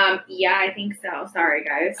 Yeah, I think so. Sorry,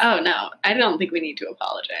 guys. Oh, no. I don't think we need to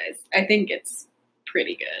apologize. I think it's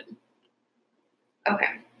pretty good.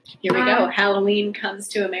 Okay. Here we go. Halloween comes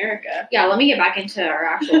to America. Yeah, let me get back into our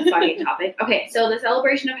actual fucking topic. Okay, so the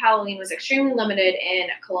celebration of Halloween was extremely limited in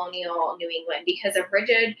colonial New England because of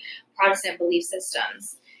rigid Protestant belief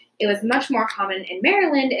systems. It was much more common in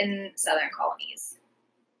Maryland and southern colonies.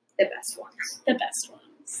 The best ones. The best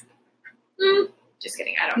ones. Just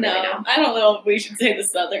kidding. I don't really know. I don't know if we should say the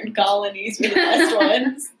southern colonies were the best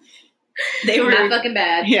ones. They were not fucking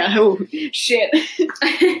bad. Yeah. Oh, shit.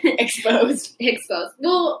 Exposed.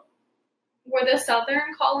 Well, were the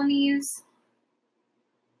southern colonies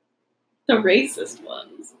the racist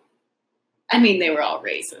ones? I mean, they were all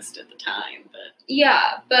racist at the time, but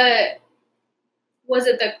yeah, but was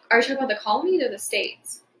it are you talking about the colonies or the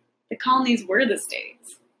states? The colonies were the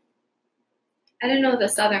states. I didn't know the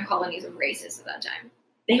southern colonies were racist at that time.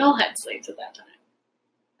 They all had slaves at that time.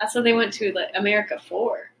 That's what they went to America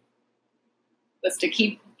for. Was to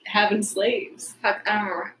keep having slaves. Fuck, I don't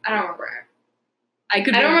remember. I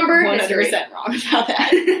don't remember 100% wrong about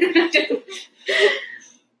that.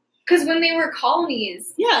 Because when they were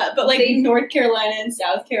colonies. Yeah, but North Carolina and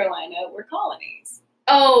South Carolina were colonies.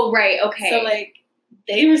 Oh, right, okay. So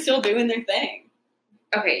they were still doing their thing.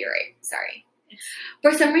 Okay, you're right. Sorry.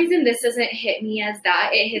 For some reason, this doesn't hit me as that.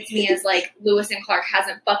 It hits me as Lewis and Clark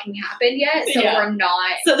hasn't fucking happened yet, so we're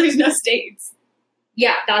not. So there's no states.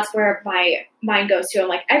 Yeah, that's where my mind goes to. I'm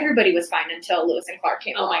like, everybody was fine until Lewis and Clark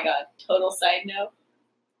came along. Oh my god, total side note.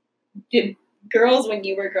 Did girls, when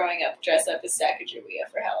you were growing up, dress up as Sacagawea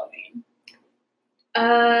for Halloween?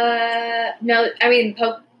 No, I mean,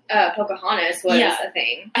 Pocahontas was a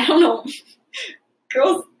thing. I don't know.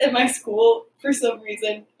 Girls in my school, for some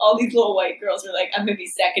reason, all these little white girls were like, I'm going to be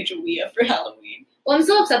Sacagawea for Halloween. Well, I'm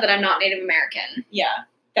so upset that I'm not Native American. Yeah,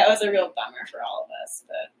 that was a real bummer for all of us,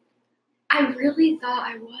 but... I really thought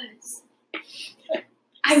I was.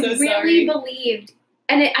 I so really sorry. Believed.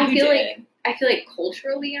 And I feel like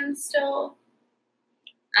culturally I'm still...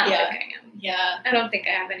 I don't think I am. Yeah. I don't think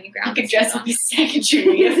I have any ground. You could dress up as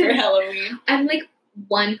Sacagawea for Halloween. I'm 1% Native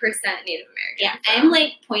American. Yeah, so. I'm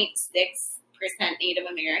 0.6% Native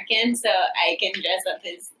American, so I can dress up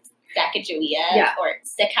as Sacagawea or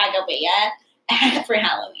Sacagawea for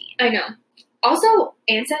Halloween. I know. Also,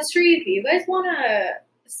 Ancestry, if you guys want to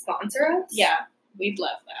sponsor us. Yeah, we'd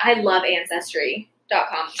love that. I love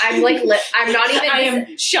Ancestry.com. I'm I'm not even. I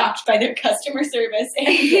am shocked by their customer service.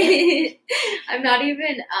 I'm not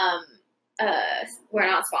even. We're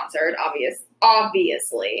not sponsored,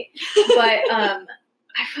 obviously, but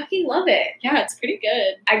I fucking love it. Yeah, it's pretty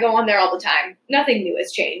good. I go on there all the time. Nothing new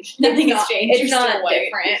has changed. Nothing has changed. It's not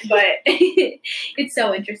different, but it's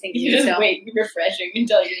so interesting. You just wait refreshing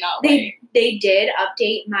until you're not white. They did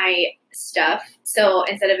update my stuff, so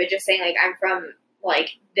instead of it just saying I'm from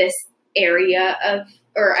this area of,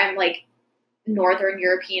 or I'm Northern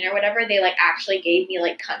European or whatever, they actually gave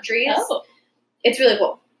me countries. Oh, it's really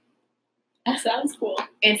cool. That sounds cool.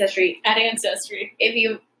 Ancestry. At Ancestry.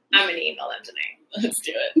 I'm gonna email them tonight. Let's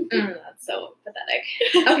do it. That's so pathetic.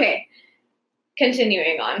 Okay.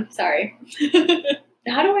 Continuing on. Sorry.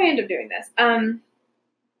 How do I end up doing this?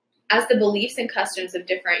 As the beliefs and customs of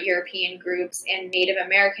different European groups and Native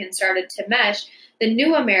Americans started to mesh, the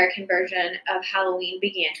new American version of Halloween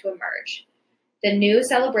began to emerge. The new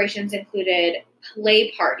celebrations included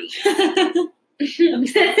play parties. I'm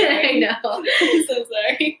so sorry. I know. I'm so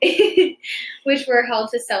sorry. Which were held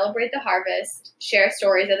to celebrate the harvest, share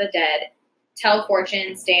stories of the dead, tell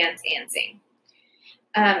fortunes, dance, and sing.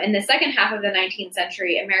 In the second half of the 19th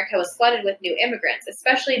century, America was flooded with new immigrants,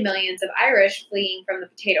 especially millions of Irish fleeing from the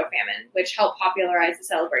potato famine, which helped popularize the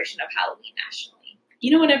celebration of Halloween nationally.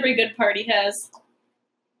 You know what every good party has?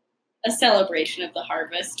 A celebration of the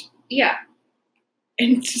harvest. Yeah.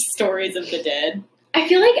 And stories of the dead. I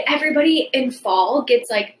feel like everybody in fall gets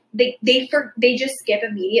they just skip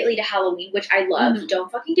immediately to Halloween, which I love. Mm-hmm.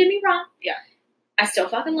 Don't fucking get me wrong. Yeah. I still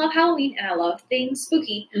fucking love Halloween and I love things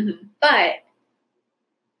spooky. Mm-hmm. But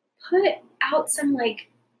put out some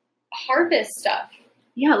harvest stuff.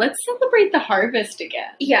 Yeah, let's celebrate the harvest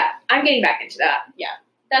again. Yeah, I'm getting back into that. Yeah.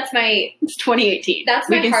 It's 2018. That's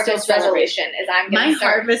my harvest resolution.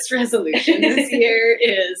 Harvest resolution this year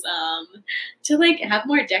is to have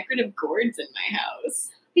more decorative gourds in my house.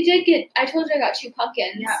 We did get, I told you I got 2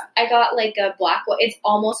 pumpkins. Yeah. I got like a black one. It's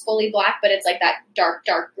almost fully black, but it's like that dark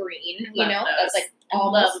green, you Love know? those. That's like I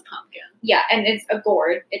almost. love a pumpkin. Yeah, and it's a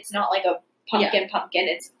gourd. It's not like a pumpkin.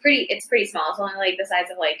 It's pretty small. It's only like the size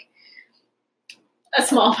of like A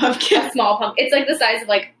small pumpkin. a small pumpkin. It's like the size of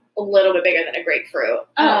like a little bit bigger than a grapefruit.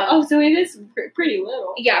 So it is pretty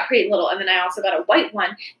little. Yeah, pretty little. And then I also got a white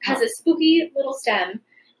one. It has a spooky little stem.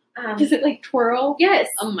 Does it like twirl? Yes.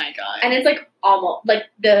 Oh my god. And it's like almost like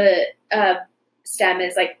the stem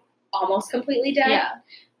is like almost completely dead.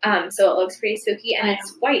 Yeah. So it looks pretty spooky, and I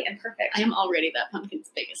it's white and perfect. I am already that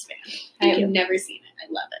pumpkin's biggest fan. Thank I you. have never seen it.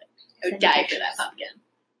 I love it. I would Send me die for pictures. that pumpkin.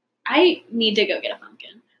 I need to go get a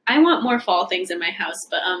pumpkin. I want more fall things in my house,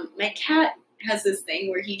 but my cat has this thing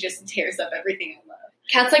where he just tears up everything I love.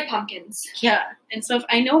 Cats like pumpkins. Yeah. And so if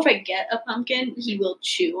I get a pumpkin, he will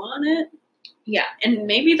chew on it. Yeah. And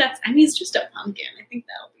maybe it's just a pumpkin. I think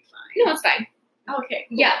that'll be fine. No, it's fine. Okay.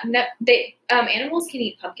 Cool. Yeah, no, they animals can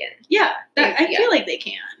eat pumpkin. Yeah. I Yeah. feel like they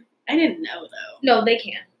can. I didn't know though. No, they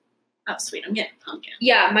can. Oh, sweet. I'm getting a pumpkin.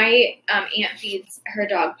 Yeah, my aunt feeds her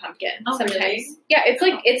dog pumpkin Oh, sometimes. really? Yeah, it's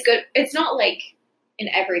like Oh. it's good. It's not like an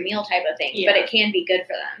every meal type of thing, Yeah. but it can be good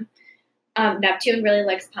for them. Neptune really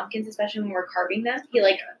likes pumpkins, especially when we're carving them. He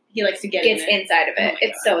He likes to get gets in it. inside of Oh it. my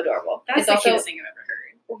It's so adorable. That's it's the also cutest thing I've ever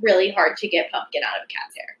heard. really hard to get pumpkin out of a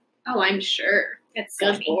cat's hair. Oh, I'm sure. It's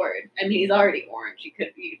so Good mean. lord. I mean, he's already orange. You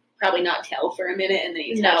could probably not tell for a minute, and then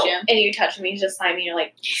you No, touch him. and you touch him, he's just slimy. You're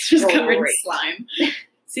like, He's just covered in Great. slime.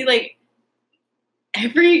 See, like,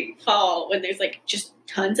 every fall when there's, like, just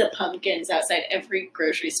tons of pumpkins outside every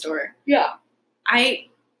grocery store, yeah, I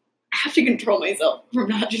have to control myself from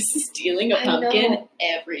not just stealing a I pumpkin know.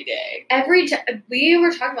 every day. every time we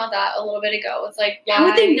were talking about that a little bit ago. It's like, How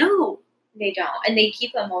would they why- know? They don't, and they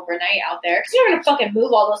keep them overnight out there because you're not gonna fucking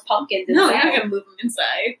move all those pumpkins. No, inside. you're not going to move them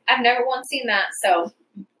inside. I've never once seen that, so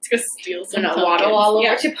Let's go steal some I'm gonna pumpkins. waddle all over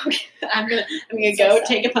Yeah. to pumpkin. I'm gonna So go sad.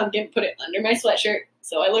 take a pumpkin, put it under my sweatshirt,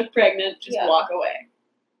 so I look pregnant, just Yeah. walk away.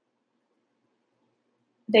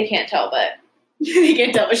 They can't tell, but You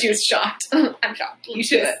can't tell, but she was shocked. I'm shocked. You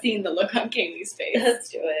should have seen the look on Kaylee's face. It Let's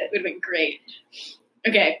do it. would have been great.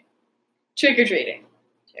 Okay. Trick or treating.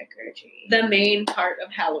 Trick or treat. The main part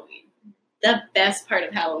of Halloween. The best part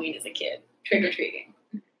of Halloween as a kid. Trick or treating.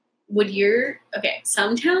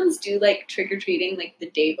 Some towns do like trick or treating like the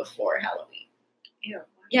day before Halloween. Ew.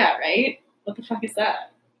 Yeah, right? What the fuck is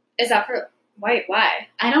that? Is that for why?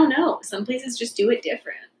 I don't know. Some places just do it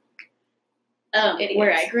different. Idiots.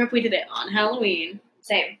 Where I grew up, we did it on Halloween.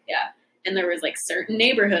 Same. And there was like certain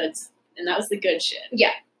neighborhoods, and that was the good shit.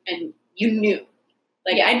 Yeah. And you knew.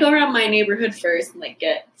 Like, Yeah. I'd go around my neighborhood first and like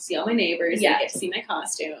see all my neighbors, Yeah. and get to see my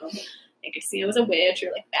costume. I could see I was a witch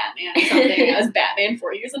or like Batman or something. I was Batman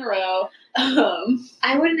 4 years in a row.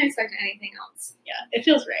 I wouldn't expect anything else. Yeah, it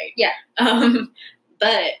feels right. Yeah.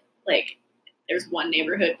 But like, there's one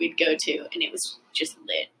neighborhood we'd go to, and it was just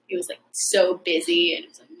lit. It was like so busy, and it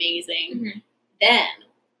was amazing. Mhm. Then,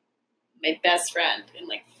 my best friend in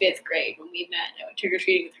like 5th grade, when we met, I went trick or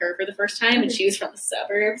treating with her for the first time, and she was from the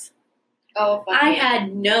suburbs. Oh, fuck I yeah.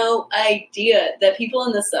 had no idea that people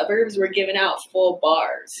in the suburbs were giving out full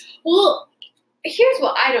bars. Well, here's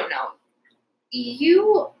what I don't know.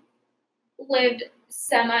 You lived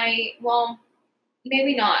well,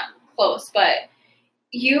 maybe not close, but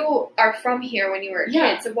you are from here when you were a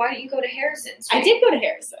Yeah. kid, so why didn't you go to Harrison Street? I did go to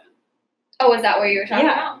Harrison. Oh, is that what you were talking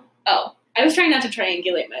Yeah. about? Oh. I was trying not to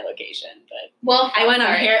triangulate my location, but Well, I went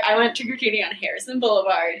sorry. I went trick or treating on Harrison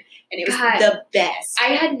Boulevard, and it was God. the best.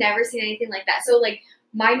 I had never seen anything like that. So, like,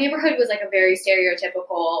 my neighborhood was, like, a very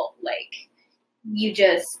stereotypical, like, you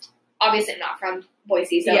just, obviously not from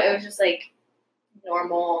Boise, so Yeah. it was just, like,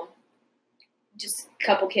 normal, just a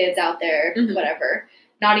couple kids out there, Mhm. whatever.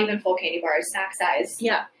 Not even full candy bars, snack size,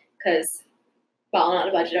 Yeah, because balling on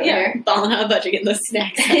a budget over yeah. here. Balling out a budget getting those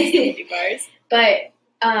snacks and candy bars. But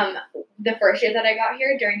the first year that I got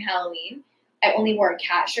here during Halloween, I only wore a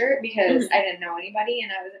cat shirt because I didn't know anybody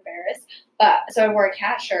and I was embarrassed. But so I wore a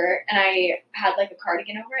cat shirt and I had like a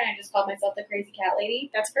cardigan over it and I just called myself the crazy cat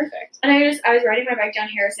lady. That's perfect. And I was riding my bike down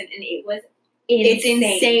Harrison and it was It's insane.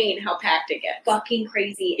 insane how packed it gets. Fucking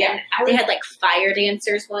crazy. Yeah. And I was They had like fire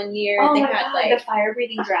dancers one year. oh they my had God, like the fire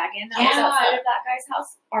breathing dragon that was Yeah. outside of that guy's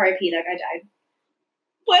house. R.I.P. that guy died.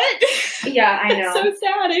 what? Yeah, I know. That's so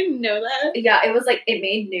sad. I didn't know that. Yeah, it was like, it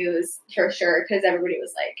made news for sure because everybody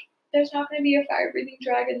was like, there's not going to be a fire breathing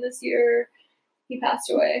dragon this year. He passed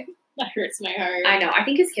away. That hurts my heart. I know. I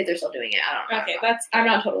think his kids are still doing it. I don't know. Okay, that's. I'm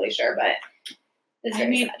not totally sure, but it's I very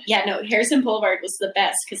mean, sad. yeah, no. Harrison Boulevard was the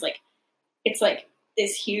best because like, it's like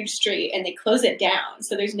this huge street and they close it down,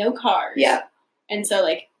 so there's no cars. Yeah. And so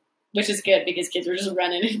like, which is good because kids were just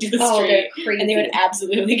running into the Oh, they're street crazy. and they would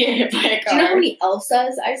absolutely get hit by a Do car. you know how many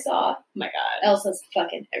Elsas I saw? Oh my god. Elsa's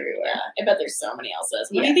fucking everywhere. Yeah, I bet there's so many Elsas. What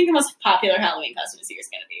do Yeah. you think the most popular Halloween costume this year is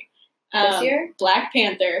going to be? This year? Black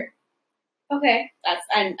Panther. Okay.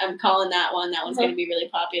 I'm calling that one. That one's going to be really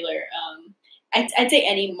popular. I'd say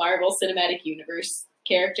any Marvel Cinematic Universe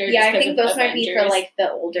character. Yeah, just I 'cause think of those might be for Avengers. like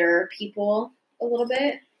the older people a little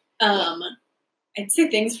bit. I'd say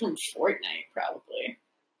things from Fortnite probably.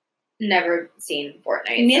 Never seen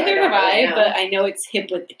Fortnite. Neither so have don't really I, know. but I know it's hip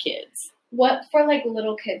with the kids. What for like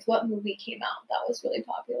little kids? What movie came out that was really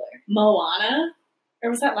popular? Moana, or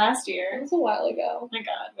was that last It year? was a while ago. Oh my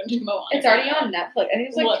god, when did Moana? It's come already out? on Netflix. I think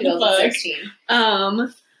it's like What the fuck?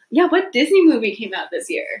 2016. Yeah, what Disney movie came out this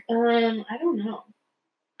year? I don't know.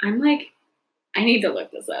 I'm like, I need to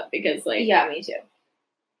look this up because like, Yeah, me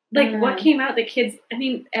too. what came out? The kids. I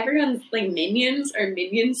mean, everyone's like Minions. Are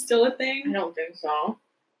Minions still a I thing? don't think so.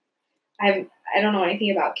 I don't know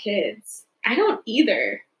anything about kids. I don't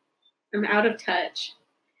either. I'm out of touch.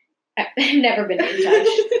 I've never been in touch.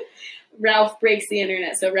 Ralph breaks the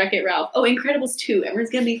internet, so Wreck-It Ralph. Oh, Incredibles 2.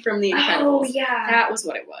 Everyone's gonna be from the Incredibles. Oh yeah, That was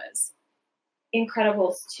what it was.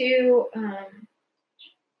 Incredibles 2.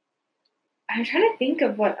 I'm trying to think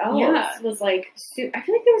of what else Yeah. was like. I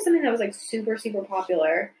feel like there was something that was like super super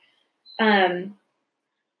popular.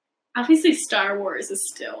 Obviously, Star Wars is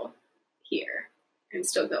still here and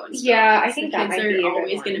still going. Strong. Yeah, I think the that kids might be a are good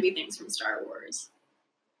always one. going to be things from Star Wars.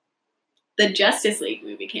 The Justice League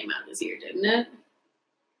movie came out this year, didn't it?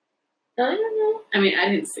 I don't know. I mean, I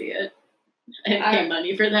didn't see it. I didn't pay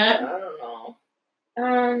money for I that. don't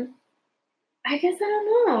know. I guess I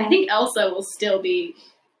don't know. I think Elsa will still be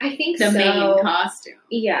I think the so. main costume.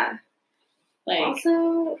 Yeah. Like,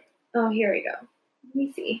 Also, oh, here we go. Let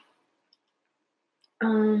me see.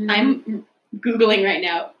 I'm Googling right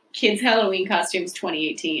now, kids' Halloween costumes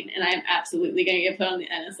 2018, and I'm absolutely going to get put on the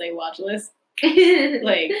NSA watch list.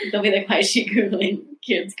 Like, they'll be like, why is she Googling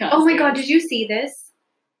kids' costumes? oh my god, did you see this?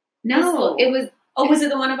 No. It was, Oh, was it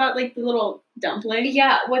the one about, like, the little dumpling?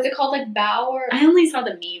 yeah, was it called like Bow or? I only saw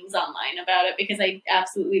the memes online about it because I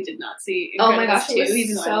absolutely did not see Incredibles Oh my gosh, 2, it was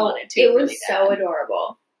even though I so, wanted to. it was really so bad.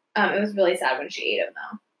 adorable. It was really sad when she ate him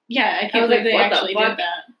though. Yeah, I I can't was believe like, they what the actually fuck? did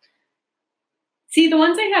that. See, the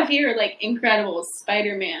ones I have here are like Incredibles,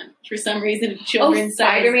 Spider-Man. For some reason, children's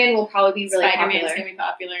size. Spider-Man will probably be really Spider-Man's popular. going to be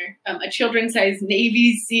popular. A children's size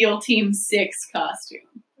Navy SEAL Team 6 costume.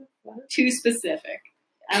 Too specific.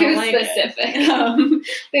 I Too don't like it. specific.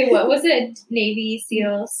 Wait, what was it? Navy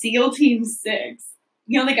SEALs? SEAL Team 6.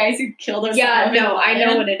 You know the guys who killed us? Yeah, no, I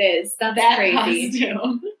know what it is. That's that crazy.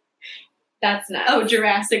 costume. That's nuts. Oh,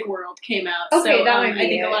 Jurassic World came out. Okay, so that might be I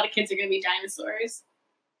think it. a lot of kids are going to be dinosaurs.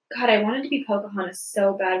 God, I wanted to be Pocahontas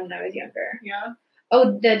so bad when I was younger. Yeah.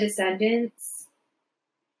 Oh, The Descendants.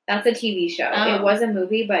 That's a TV show. Oh. It was a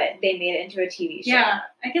movie, but they made it into a TV show. Yeah.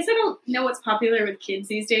 I guess I don't know what's popular with kids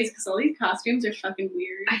these days because all these costumes are fucking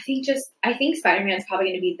weird. I think Spider-Man's probably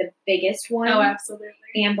going to be the biggest one. Oh, absolutely.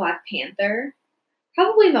 And Black Panther.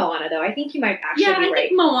 Probably Moana, though. I think you might actually Yeah, be I right.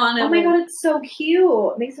 think Moana. Oh my will- god, it's so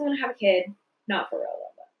cute. Makes me want to have a kid. Not for real,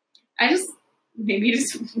 though. I just maybe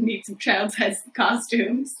just need some child-sized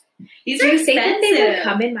costumes. These Do are you say that they would expensive.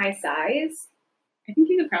 come in my size? I think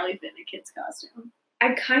you could probably fit in a kid's costume.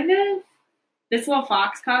 I kind of. This little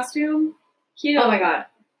fox costume, cute. Oh my god.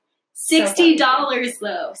 $60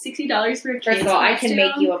 though. $60 for a kid's First of all, I can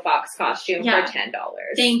make costume? you a fox costume Yeah. for $10.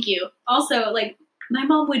 Thank you. Also, like, my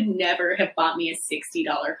mom would never have bought me a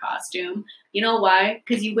 $60 costume. You know why?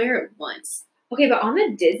 Because you wear it once. Okay, but on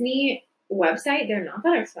the Disney website, they're not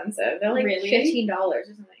that expensive. They're like Really? $15 or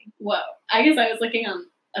something. Whoa. I guess I was looking on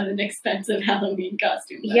an expensive Halloween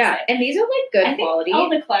costume website. Yeah, and these are like good I think quality. all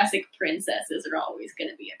the classic princesses are always going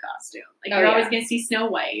to be a costume. Like, Oh, you're always yeah. going to see Snow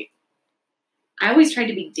White. I always tried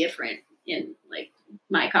to be different in, like,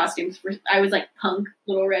 my costumes. I was, like, punk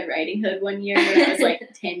Little Red Riding Hood one year when I was, like,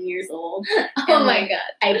 10 years old. Oh And, my like, god.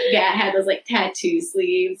 I had those, like, tattoo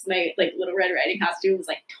sleeves. My, like, Little Red Riding costume was,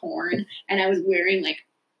 like, torn. And I was wearing, like,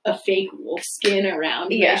 a fake wolf skin around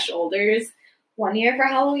my Yeah. shoulders. One year for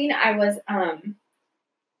Halloween, I was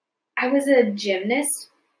a gymnast.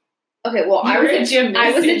 Okay, well, I You was were a a gymnast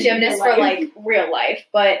I was a in gymnast real for life. like real life,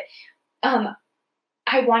 but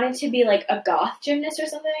I wanted to be like a goth gymnast or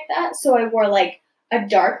something like that. So I wore like a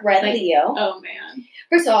dark red Like, Leo. Oh, man.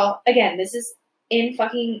 First of all, again, this is in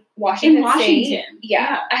fucking Washington. In Washington. State.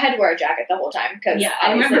 Yeah, I had to wear a jacket the whole time because Yeah,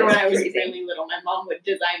 I remember when I was really little, my mom would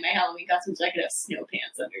design my Halloween costume so I could have snow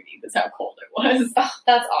pants underneath. That's how cold it was. Oh,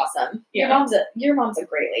 that's awesome. Yeah. Your mom's a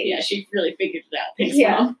great lady. Yeah, she really figured it out. Thanks,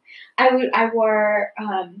 Yeah. Mom. I wore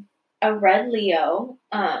a red Leo.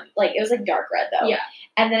 Like, it was, like, dark red, though. Yeah.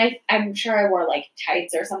 And then I'm sure I wore, like,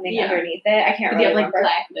 tights or something Yeah. underneath it. I can't Did really you have, like, remember.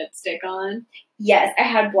 black lipstick on? Yes, I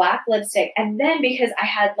had black lipstick. And then because I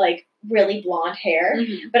had, like, really blonde hair,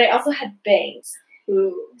 Mm-hmm. but I also had bangs.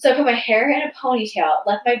 Ooh. So I put my hair in a ponytail,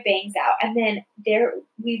 left my bangs out, and then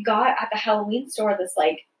we got at the Halloween store this,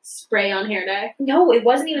 like, Spray on hair dye? no, it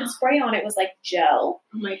wasn't even spray on, it was, like, gel.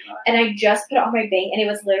 Oh my god. And I just put it on my bang, and it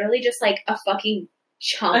was literally just, like, a fucking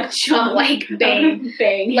chunk of, like, bang.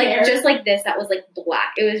 Bang Like, hair. just like this, that was, like,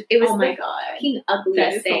 black. It was oh my the god. fucking That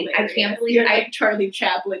ugliest is thing. hilarious. I can't believe You're like Charlie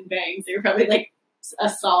Chaplin bangs. They were probably like a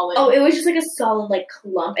solid. Oh, it was just like a solid, like,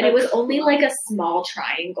 clump. And A it was only clump. like a small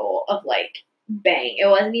triangle of, like, bang. It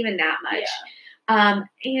wasn't even that much. Yeah.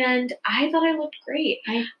 And I thought I looked great.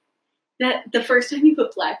 That the first time you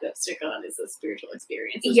put black lipstick on is a spiritual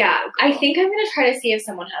experience. It's Yeah, really cool. I think I'm going to try to see if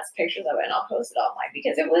someone has pictures of it and I'll post it online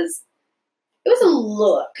because it was a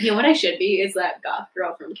look. You know what I should be is that goth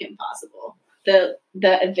girl from Kim Possible. The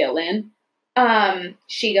villain.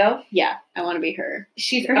 Shigo. Yeah, I want to be her.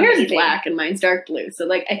 She's Her hair's amazing. black and mine's dark blue, so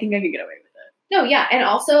like I think I could get away with it. No, yeah. And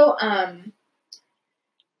also,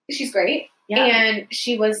 she's great. Yeah. And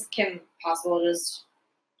she was Kim Possible, just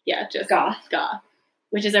Yeah, just goth. goth.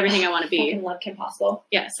 Which is everything I want to be. Fucking love Kim Possible.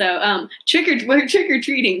 Yeah, so where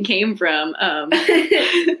trick-or-treating came from.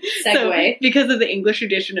 Segue. So, because of the English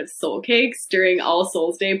tradition of soul cakes, during All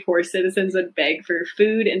Souls Day, poor citizens would beg for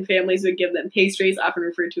food and families would give them pastries, often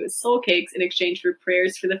referred to as soul cakes, in exchange for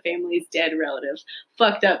prayers for the family's dead relatives.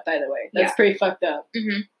 Fucked up, by the way. That's Yeah. pretty fucked up.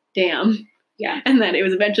 Mhm. Damn. Yeah. And then it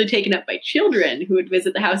was eventually taken up by children who would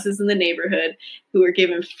visit the houses in the neighborhood who were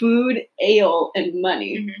given food, ale, and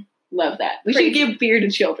money. Mhm. Love that. We Crazy. should give beer to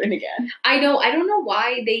children again. I know. I don't know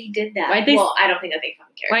why they did that. Why'd they- Well, I don't think that they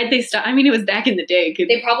fucking care. Why'd they stop? I mean, it was back in the day.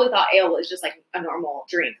 They probably thought ale was just like a normal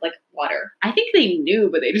drink, like water. I think they knew,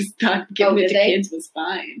 but they just thought giving it did to they? kids was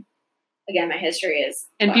fine. Again, my history is.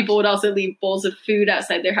 And fucked. people would also leave bowls of food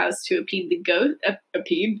outside their house to appease the ghost,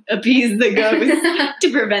 appease the ghosts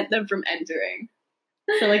to prevent them from entering.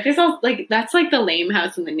 So like there's all like that's like the lame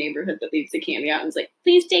house in the neighborhood that leaves the candy out and is like,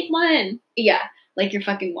 please take one. Yeah, Like you're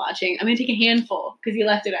fucking watching. I'm gonna take a handful because you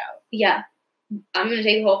left it out. yeah. I'm gonna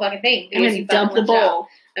take the whole fucking thing. I'm because gonna you dump fucking the left it out. bowl.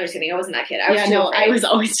 I'm just kidding. I wasn't that kid. I was Yeah, too no, afraid. I was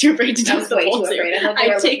always too afraid to I dump was the way bowl too too. afraid. I thought they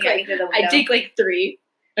were I'd take looking at me like through the window. I'd take like 3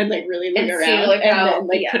 and like really look And see, around like, and how- then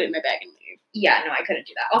like yeah. put it in my bag and leave. Yeah, no, I couldn't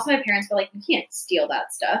do that. Also, my parents were like, "You can't steal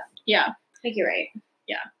that stuff." Yeah. I think you're right.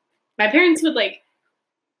 My parents would like.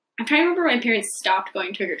 I'm trying to remember when my parents stopped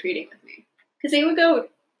going trick or treating with me because they would go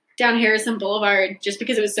down Harrison Boulevard just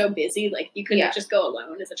because it was so busy. Like you couldn't Yeah. just go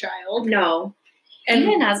alone as a child. No, And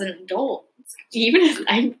even as an adult. even as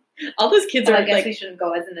all those kids So are I guess like, we shouldn't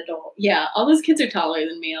go as an adult. yeah, all those kids are taller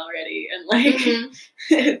than me already, and like,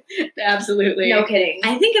 Mhm. absolutely. No kidding.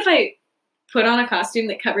 I think if I put on a costume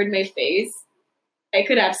that covered my face, I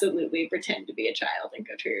could absolutely pretend to be a child and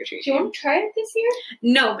go trick or Do you treating. want to try it this year?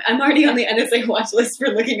 No, I'm already on the NSA watch list for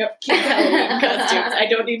looking up kids' Halloween costumes. I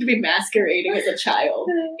don't need to be masquerading as a child,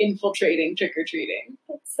 infiltrating trick or treating.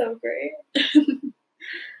 That's so great.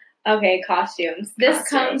 Okay, costumes. This Costumes.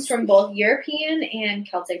 comes from both European and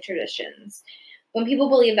Celtic traditions. When people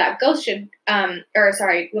believe that ghosts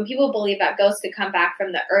when people believe that ghosts could come back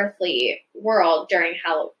from the earthly world during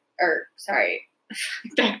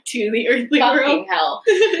Back to the earthly fucking world. hell.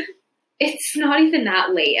 It's not even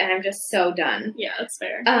that late, and I'm just so done. Yeah, that's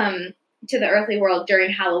fair. To the earthly world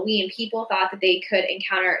during Halloween, people thought that they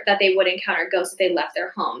would encounter ghosts if they left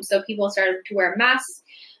their home. So people started to wear masks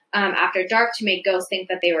after dark to make ghosts think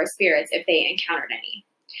that they were spirits if they encountered any.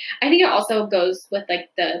 I think it also goes with like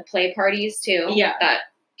the play parties too. Yeah. that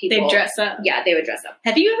people They dress up. Yeah, they would dress up.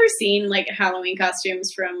 Have you ever seen like Halloween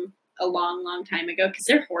costumes from a long, long time ago? Because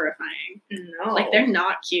they're horrifying. No, Like they're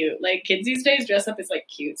not cute. Like kids these days dress up as like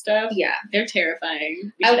cute stuff. yeah. They're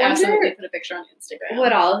terrifying. We I should wonder absolutely put a picture on Instagram.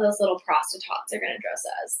 What all of those little prostitutes are going to dress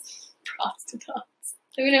as? Prostitutes?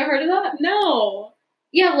 Have you never heard of that? No.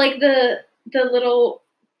 Yeah, like the little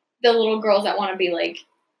girls that want to be like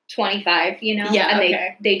 25, you know? Yeah, and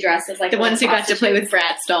okay. they dress as like The ones who got to play with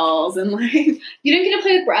prostitutes. Bratz dolls and like You didn't get to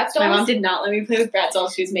play with Bratz dolls? my mom did not let me play with Bratz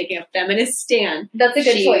dolls. She was making a feminist stand. That's a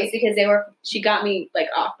good She- choice because they were. She got me like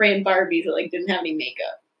off-brand Barbies that like didn't have any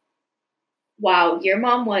makeup. Wow, your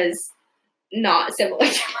mom was not similar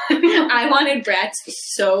to mine. I wanted Bratz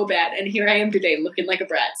so bad, and here I am today looking like a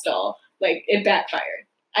Bratz doll. Like it backfired.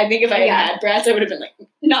 I think if I Yeah. had Bratz, I would have been like,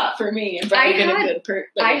 not for me, and probably I been had- a good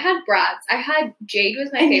person. I had Bratz. I had Jade was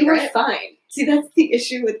my and you were favorite. fine. See, that's the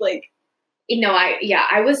issue with like No,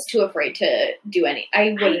 I was too afraid to do any.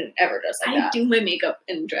 I wouldn't ever dress like I that. do my makeup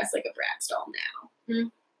and dress like a Bratz doll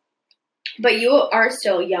now. But you are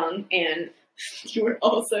still young, and You were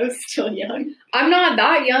also still young. I'm not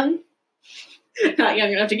that young. Not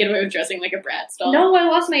young enough to get away with dressing like a Bratz doll. No, I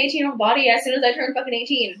lost my 18-year-old body as soon as I turned fucking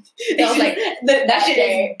 18. So I was like, that shit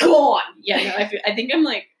day. is gone. Yeah, no, I think I'm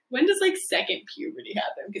like, when does like second puberty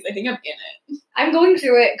happen? Because I think I'm in it. I'm going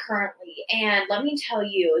through it currently, and let me tell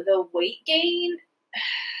you, the weight gain,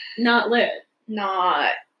 Not lit.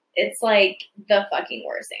 it's like the fucking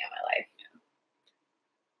worst thing of my life.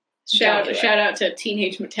 Shout out to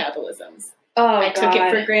teenage metabolisms. Oh, I God. took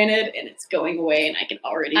it for granted, and it's going away, and I can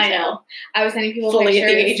already tell. I know. I was sending people Fully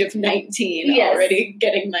pictures. at the age of 19, Yes. already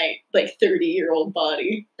getting my like 30-year-old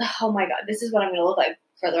body. Oh my God, this is what I'm going to look like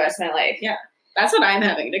for the rest of my life. Yeah. That's what I'm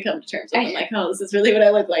having to come to terms with. I'm like, oh, this is really what I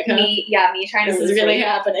look like, huh? Me trying to This lose is really weight.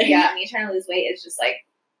 happening. Yeah, me trying to lose weight is just like,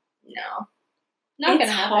 no. Not It's going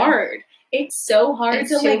to happen. hard. It's so hard It's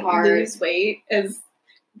to so like hard. lose weight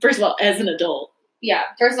first of all, as an adult. Yeah,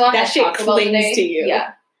 first of all, I That had shit Taco Bell clings today. to you.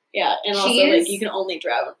 Yeah. Yeah, and also Cheese- like you can only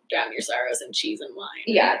drown your sorrows in cheese and wine.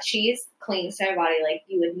 Yeah, cheese clings to my body like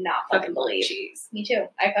you would not fucking love believe. cheese. Me too.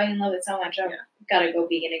 I fucking love it so much. I've Yeah. gotta go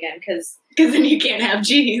vegan again because Because then you can't have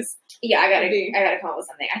cheese. I gotta Maybe. come up with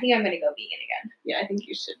something. I think I'm gonna go vegan again. Yeah, I think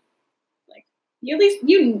you should. Like, you at least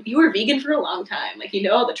you were vegan for a long time. Like you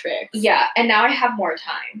know all the tricks. Yeah, and now I have more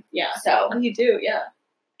time, Yeah. so Oh, you do. Yeah.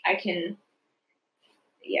 I can.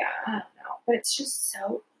 Yeah, I don't know, but it's just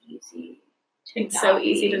so easy. It's not so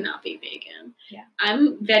easy be. to not be vegan. Yeah.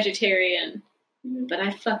 I'm vegetarian, but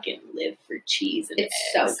I fucking live for cheese and It's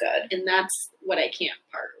eggs. so good. And that's what I can't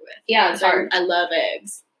part with. Yeah, it's hard. I love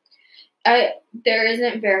eggs. There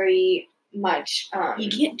isn't very much. You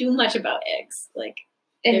can't do much about eggs. Like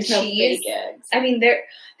and there's cheese. no fake eggs. I mean, there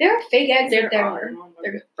are fake eggs. There but they're are.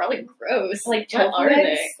 They're probably gross. Like what tofu are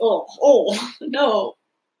eggs? they? Oh no.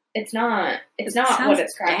 It's not. It's not sounds what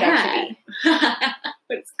it's cracked up to be.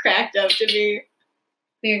 What it's cracked up to be.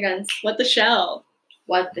 Finger guns. What the shell?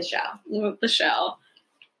 What the shell? What the shell?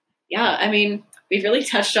 Yeah, I mean, we've really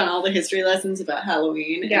touched on all the history lessons about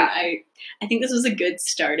Halloween. Yeah. And I think this was a good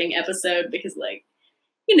starting episode because, like,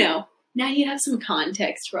 you know, now you have some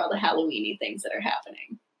context for all the Halloween-y things that are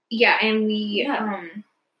happening. Yeah, and we Yeah.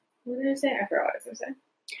 what did I say? I forgot what I was gonna say.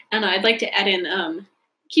 And I'd like to add in,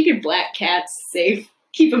 keep your black cats safe.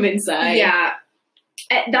 Keep them inside. Yeah.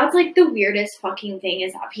 That's like the weirdest fucking thing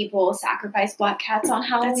is that people sacrifice black cats on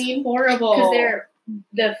That's Halloween horrible. because they're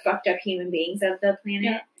the fucked up human beings of the planet.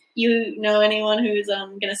 Yeah. You know anyone who's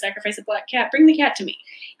gonna sacrifice a black cat? Bring the cat to me.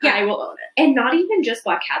 Yeah. I will own it. And not even just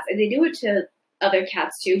black cats. They do it to other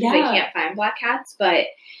cats too because Yeah. they can't find black cats. But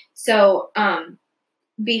so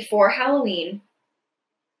before Halloween,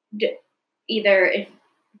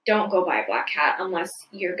 don't go buy a black cat unless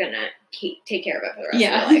you're gonna take care of it for the rest of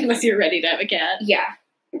Yeah, your life. unless you're ready to have a cat. Yeah.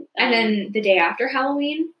 And then the day after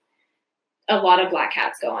Halloween, a lot of black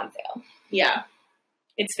cats go on sale. yeah,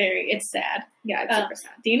 it's sad. Yeah, it's super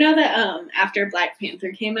sad. Do you know that after Black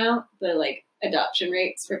Panther came out, the like adoption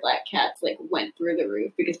rates for black cats like went through the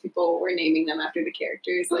roof because people were naming them after the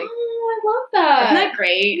characters? Like, Oh, I love that. isn't that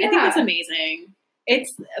great? I think yeah. that's amazing.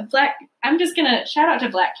 It's black. I'm just gonna shout out to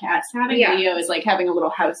black cats. Having Yeah. Leo is like having a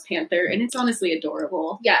little house panther, and it's honestly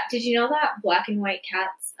adorable. Yeah. Did you know that black and white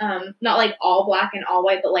cats, not like all black and all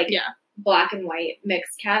white, but like Yeah. black and white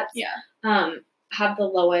mixed cats, Yeah. have the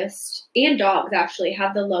lowest, and dogs actually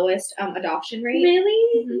have the lowest adoption rate.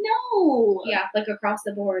 Really? Mhm. No. Yeah, like across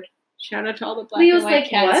the board. Shout out to all the black Leo's and white like,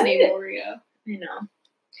 cats what? named Oreo. I know.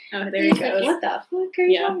 Oh, there he He's like, goes. what the fuck are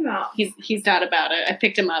you Yeah. talking about? He's not about it. I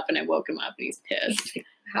picked him up and I woke him up and he's pissed.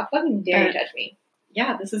 How fucking dare you touch me?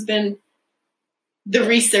 Yeah, this has been the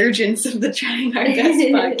resurgence of the Trying Our Best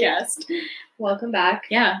podcast. Welcome back.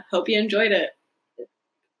 Yeah, hope you enjoyed it.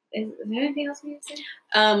 Is there anything else we need to say?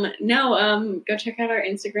 No, go check out our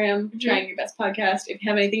Instagram, Mhm. Trying Your Best Podcast. If you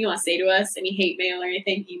have anything you want to say to us, any hate mail or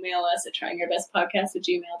anything, email us at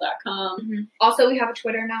tryingourbestpodcast@gmail.com. Also, we have a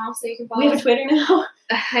Twitter now, so you can follow We have a us. Twitter now.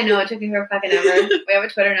 I know, it took me for fucking ever. We have a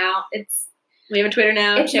Twitter now. We have a Twitter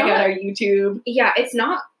now. It's Check not- out our YouTube. Yeah, it's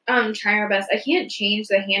not Trying Our Best. I can't change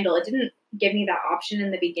the handle. It didn't give me that option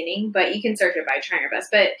in the beginning, but you can search it by Trying Our Best.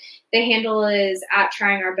 But the handle is at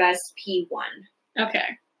Trying Our Best P1.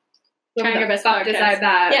 Okay. Who Trying the Our Best fuck Podcast. decide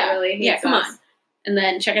that Yeah, really yeah, hates come us. on. And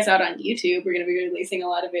then check us out on YouTube. We're going to be releasing a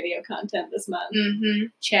lot of video content this month. Mm-hmm.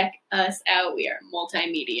 Check us out. We are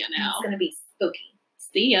multimedia now. It's gonna be spooky.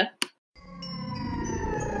 See ya.